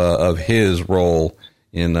of his role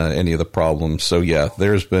in any of the problems. So yeah,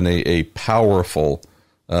 there's been a powerful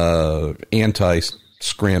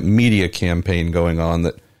anti-Scramp media campaign going on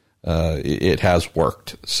that it has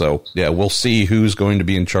worked. So yeah, we'll see who's going to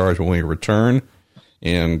be in charge when we return.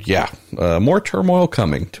 And yeah, more turmoil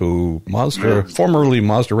coming to formerly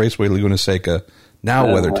Mazda Raceway Laguna Seca, now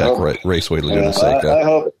WeatherTech Raceway Laguna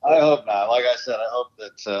Seca. I hope not. Like I said, I hope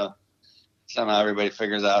that somehow everybody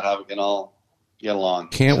figures out how we can all get along.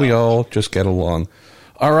 Can't we all just get along?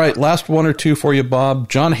 All right, last one or two for you, Bob.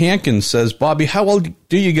 John Hankins says, Bobby, how well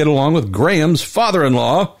do you get along with Graham's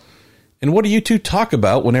father-in-law? And what do you two talk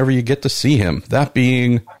about whenever you get to see him? That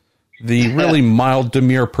being the really mild,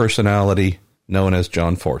 demure personality known as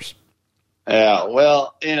John Force. Yeah,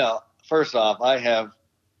 well, first off, I have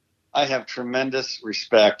tremendous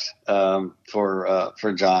respect for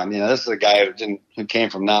John. This is a guy who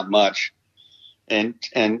came from not much, and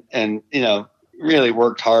really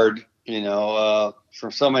worked hard, for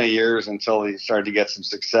so many years until he started to get some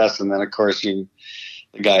success, and then of course the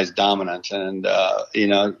guy's dominant, and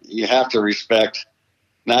you have to respect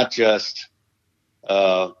not just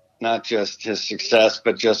his success,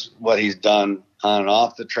 but just what he's done on and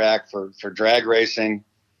off the track for drag racing.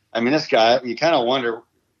 I mean, this guy, you kind of wonder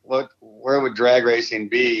where would drag racing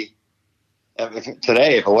be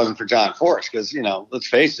today if it wasn't for John Force? Because, let's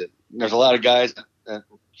face it, there's a lot of guys that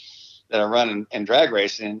are running in drag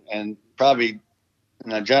racing, and probably in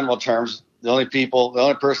the general terms, the only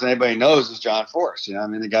person anybody knows is John Force.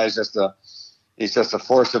 The guy's he's just a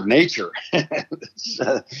force of nature.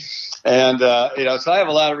 So I have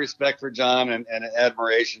a lot of respect for John and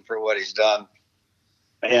admiration for what he's done.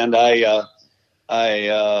 And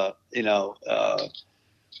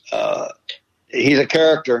he's a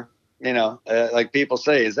character, like people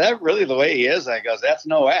say, is that really the way he is? And I goes, that's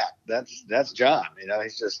no act. That's John.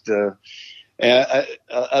 He's just, and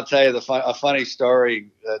I'll tell you a funny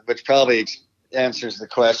story, which probably answers the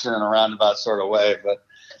question in a roundabout sort of way. But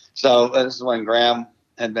so this is when Graham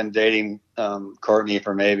had been dating Courtney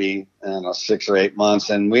for maybe 6 or 8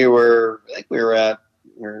 months, and it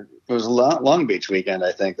was Long Beach weekend,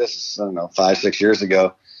 I think. This is 5, 6 years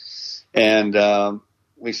ago, and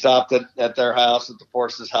we stopped at their house, at the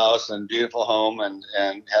Force's house, and beautiful home, and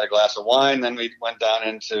had a glass of wine. Then we went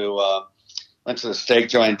down went to the steak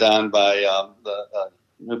joint down by the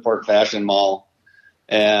Newport Fashion Mall,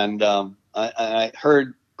 and I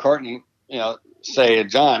heard Courtney, say to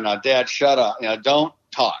John, "Now, Dad, shut up. Don't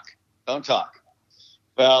talk."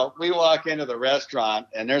 Well, we walk into the restaurant,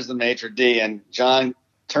 and there's the maitre d', and John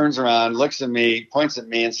turns around, looks at me, points at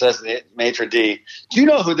me, and says to the maitre d', "Do you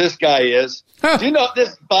know who this guy is? Do you know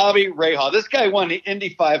this Bobby Rahal? This guy won the Indy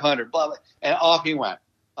 500." Blah, blah. And off he went.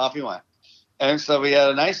 And so we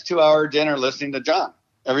had a nice 2-hour dinner listening to John.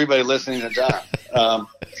 Everybody listening to John. I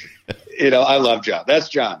love John. That's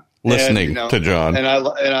John. Listening to John. And I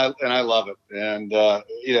love it. And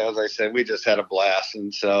as I said, we just had a blast.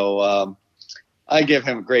 And so I give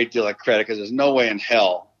him a great deal of credit, because there's no way in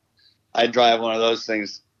hell I drive one of those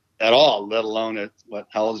things at all, let alone at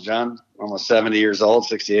how old is John? Almost 70 years old,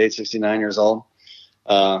 68, 69 years old.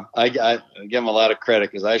 I give him a lot of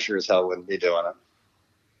credit because I sure as hell wouldn't be doing it.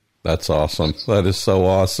 That's awesome. That is so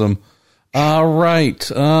awesome. All right.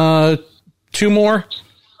 Two more.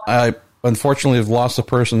 I unfortunately have lost the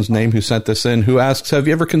person's name who sent this in, who asks, have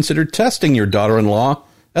you ever considered testing your daughter-in-law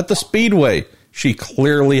at the Speedway? She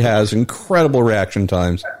clearly has incredible reaction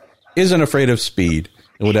times, isn't afraid of speed,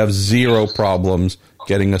 and would have zero problems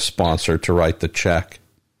getting a sponsor to write the check.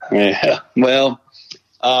 Yeah. Well,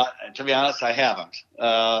 to be honest, I haven't.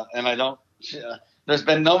 And I don't, there's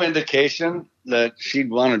been no indication that she'd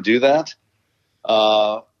want to do that.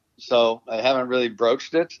 So I haven't really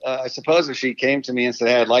broached it. I suppose if she came to me and said,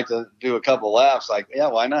 hey, I'd like to do a couple laps, like, yeah,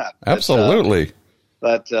 why not? Absolutely.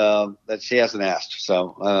 But she hasn't asked.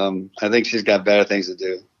 So I think she's got better things to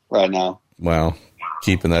do right now. Well,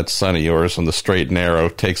 keeping that son of yours on the straight and narrow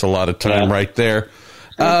takes a lot of time right there.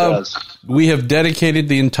 We have dedicated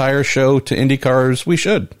the entire show to IndyCars. We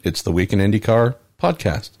should. It's the Week in IndyCar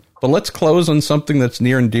podcast. But let's close on something that's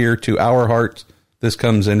near and dear to our hearts. This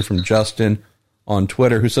comes in from Justin on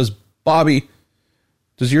Twitter, who says, Bobby,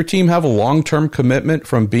 does your team have a long-term commitment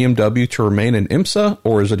from BMW to remain in IMSA,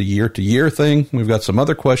 or is it a year-to-year thing? We've got some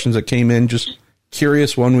other questions that came in. Just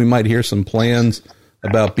curious when we might hear some plans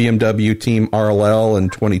about BMW Team RLL in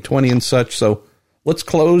 2020 and such. So let's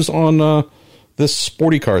close on this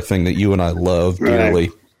sporty car thing that you and I love dearly.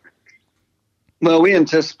 Right. Well, we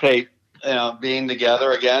anticipate being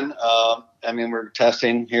together again. We're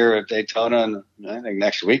testing here at Daytona, and I think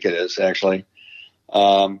next week it is actually.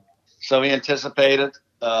 So we anticipate it,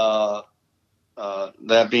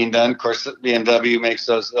 that being done. Of course, BMW makes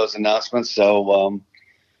those announcements. So,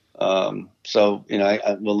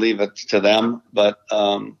 I will leave it to them. But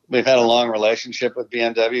we've had a long relationship with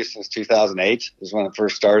BMW since 2008 is when it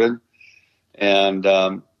first started. And,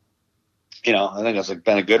 I think it's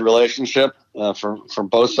been a good relationship from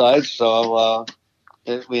both sides. So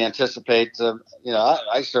we anticipate,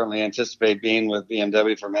 I certainly anticipate being with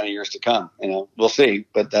BMW for many years to come. We'll see,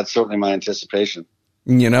 but that's certainly my anticipation.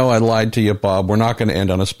 I lied to you, Bob. We're not going to end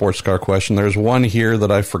on a sports car question. There's one here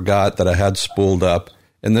that I forgot that I had spooled up.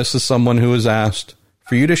 And this is someone who has asked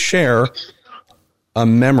for you to share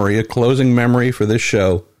a closing memory for this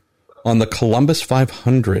show on the Columbus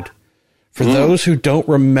 500. For those who don't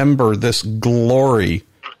remember this glorious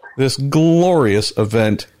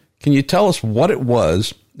event, can you tell us what it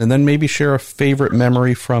was and then maybe share a favorite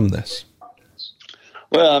memory from this?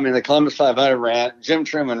 Well, the Columbus 500 ran. Jim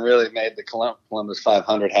Truman really made the Columbus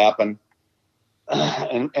 500 happen.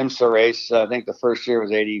 And IMSA race, I think the first year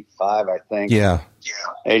was 85, I think. Yeah.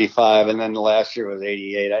 85, and then the last year was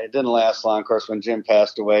 88. It didn't last long. Of course, when Jim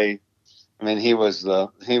passed away, he was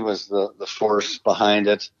the force behind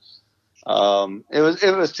it. It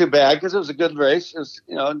was too bad because it was a good race. It was,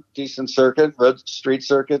 a decent circuit, road street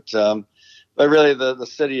circuit. But really the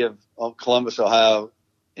city of Columbus, Ohio,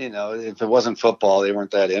 if it wasn't football, they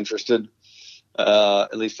weren't that interested,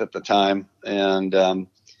 at least at the time. And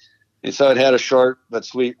so it had a short but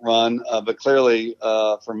sweet run. But clearly,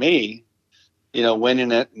 for me,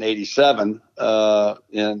 winning it in 87, in a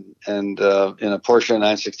Porsche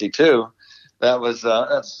 962, it was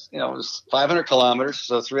 500 kilometers,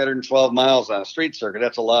 so 312 miles on a street circuit.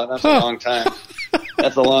 That's a lot. That's a long time.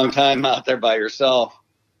 That's a long time out there by yourself.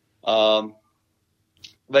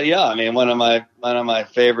 But yeah, one of my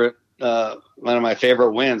favorite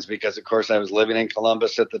wins, because of course I was living in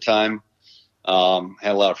Columbus at the time.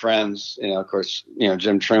 Had a lot of friends. Of course,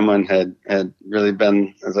 Jim Truman had really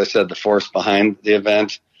been, as I said, the force behind the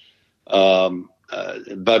event. Budweiser,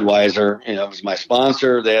 was my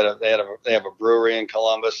sponsor. They have a brewery in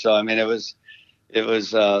Columbus. So, there was there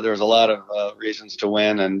was a lot of reasons to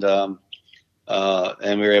win, and we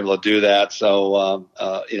were able to do that. So,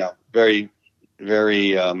 very,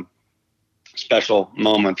 very special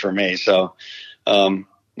moment for me. So,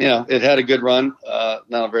 it had a good run, not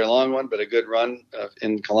a very long one, but a good run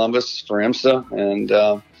in Columbus for IMSA, and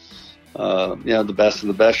the best of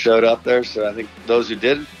the best showed up there. So I think those who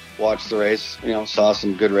did watch the race, saw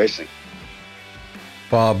some good racing.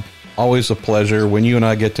 Bob, always a pleasure. When you and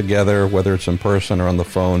I get together, whether it's in person or on the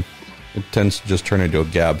phone, it tends to just turn into a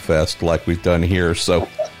gab fest like we've done here. So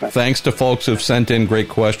thanks to folks who've sent in great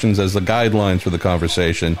questions as the guidelines for the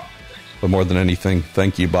conversation. But more than anything,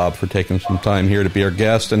 thank you, Bob, for taking some time here to be our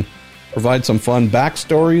guest and provide some fun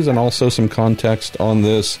backstories and also some context on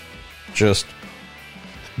this just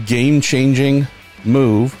game-changing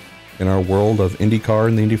move in our world of IndyCar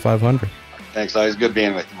and the Indy 500. Thanks. Always good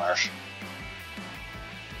being with you, Marsh.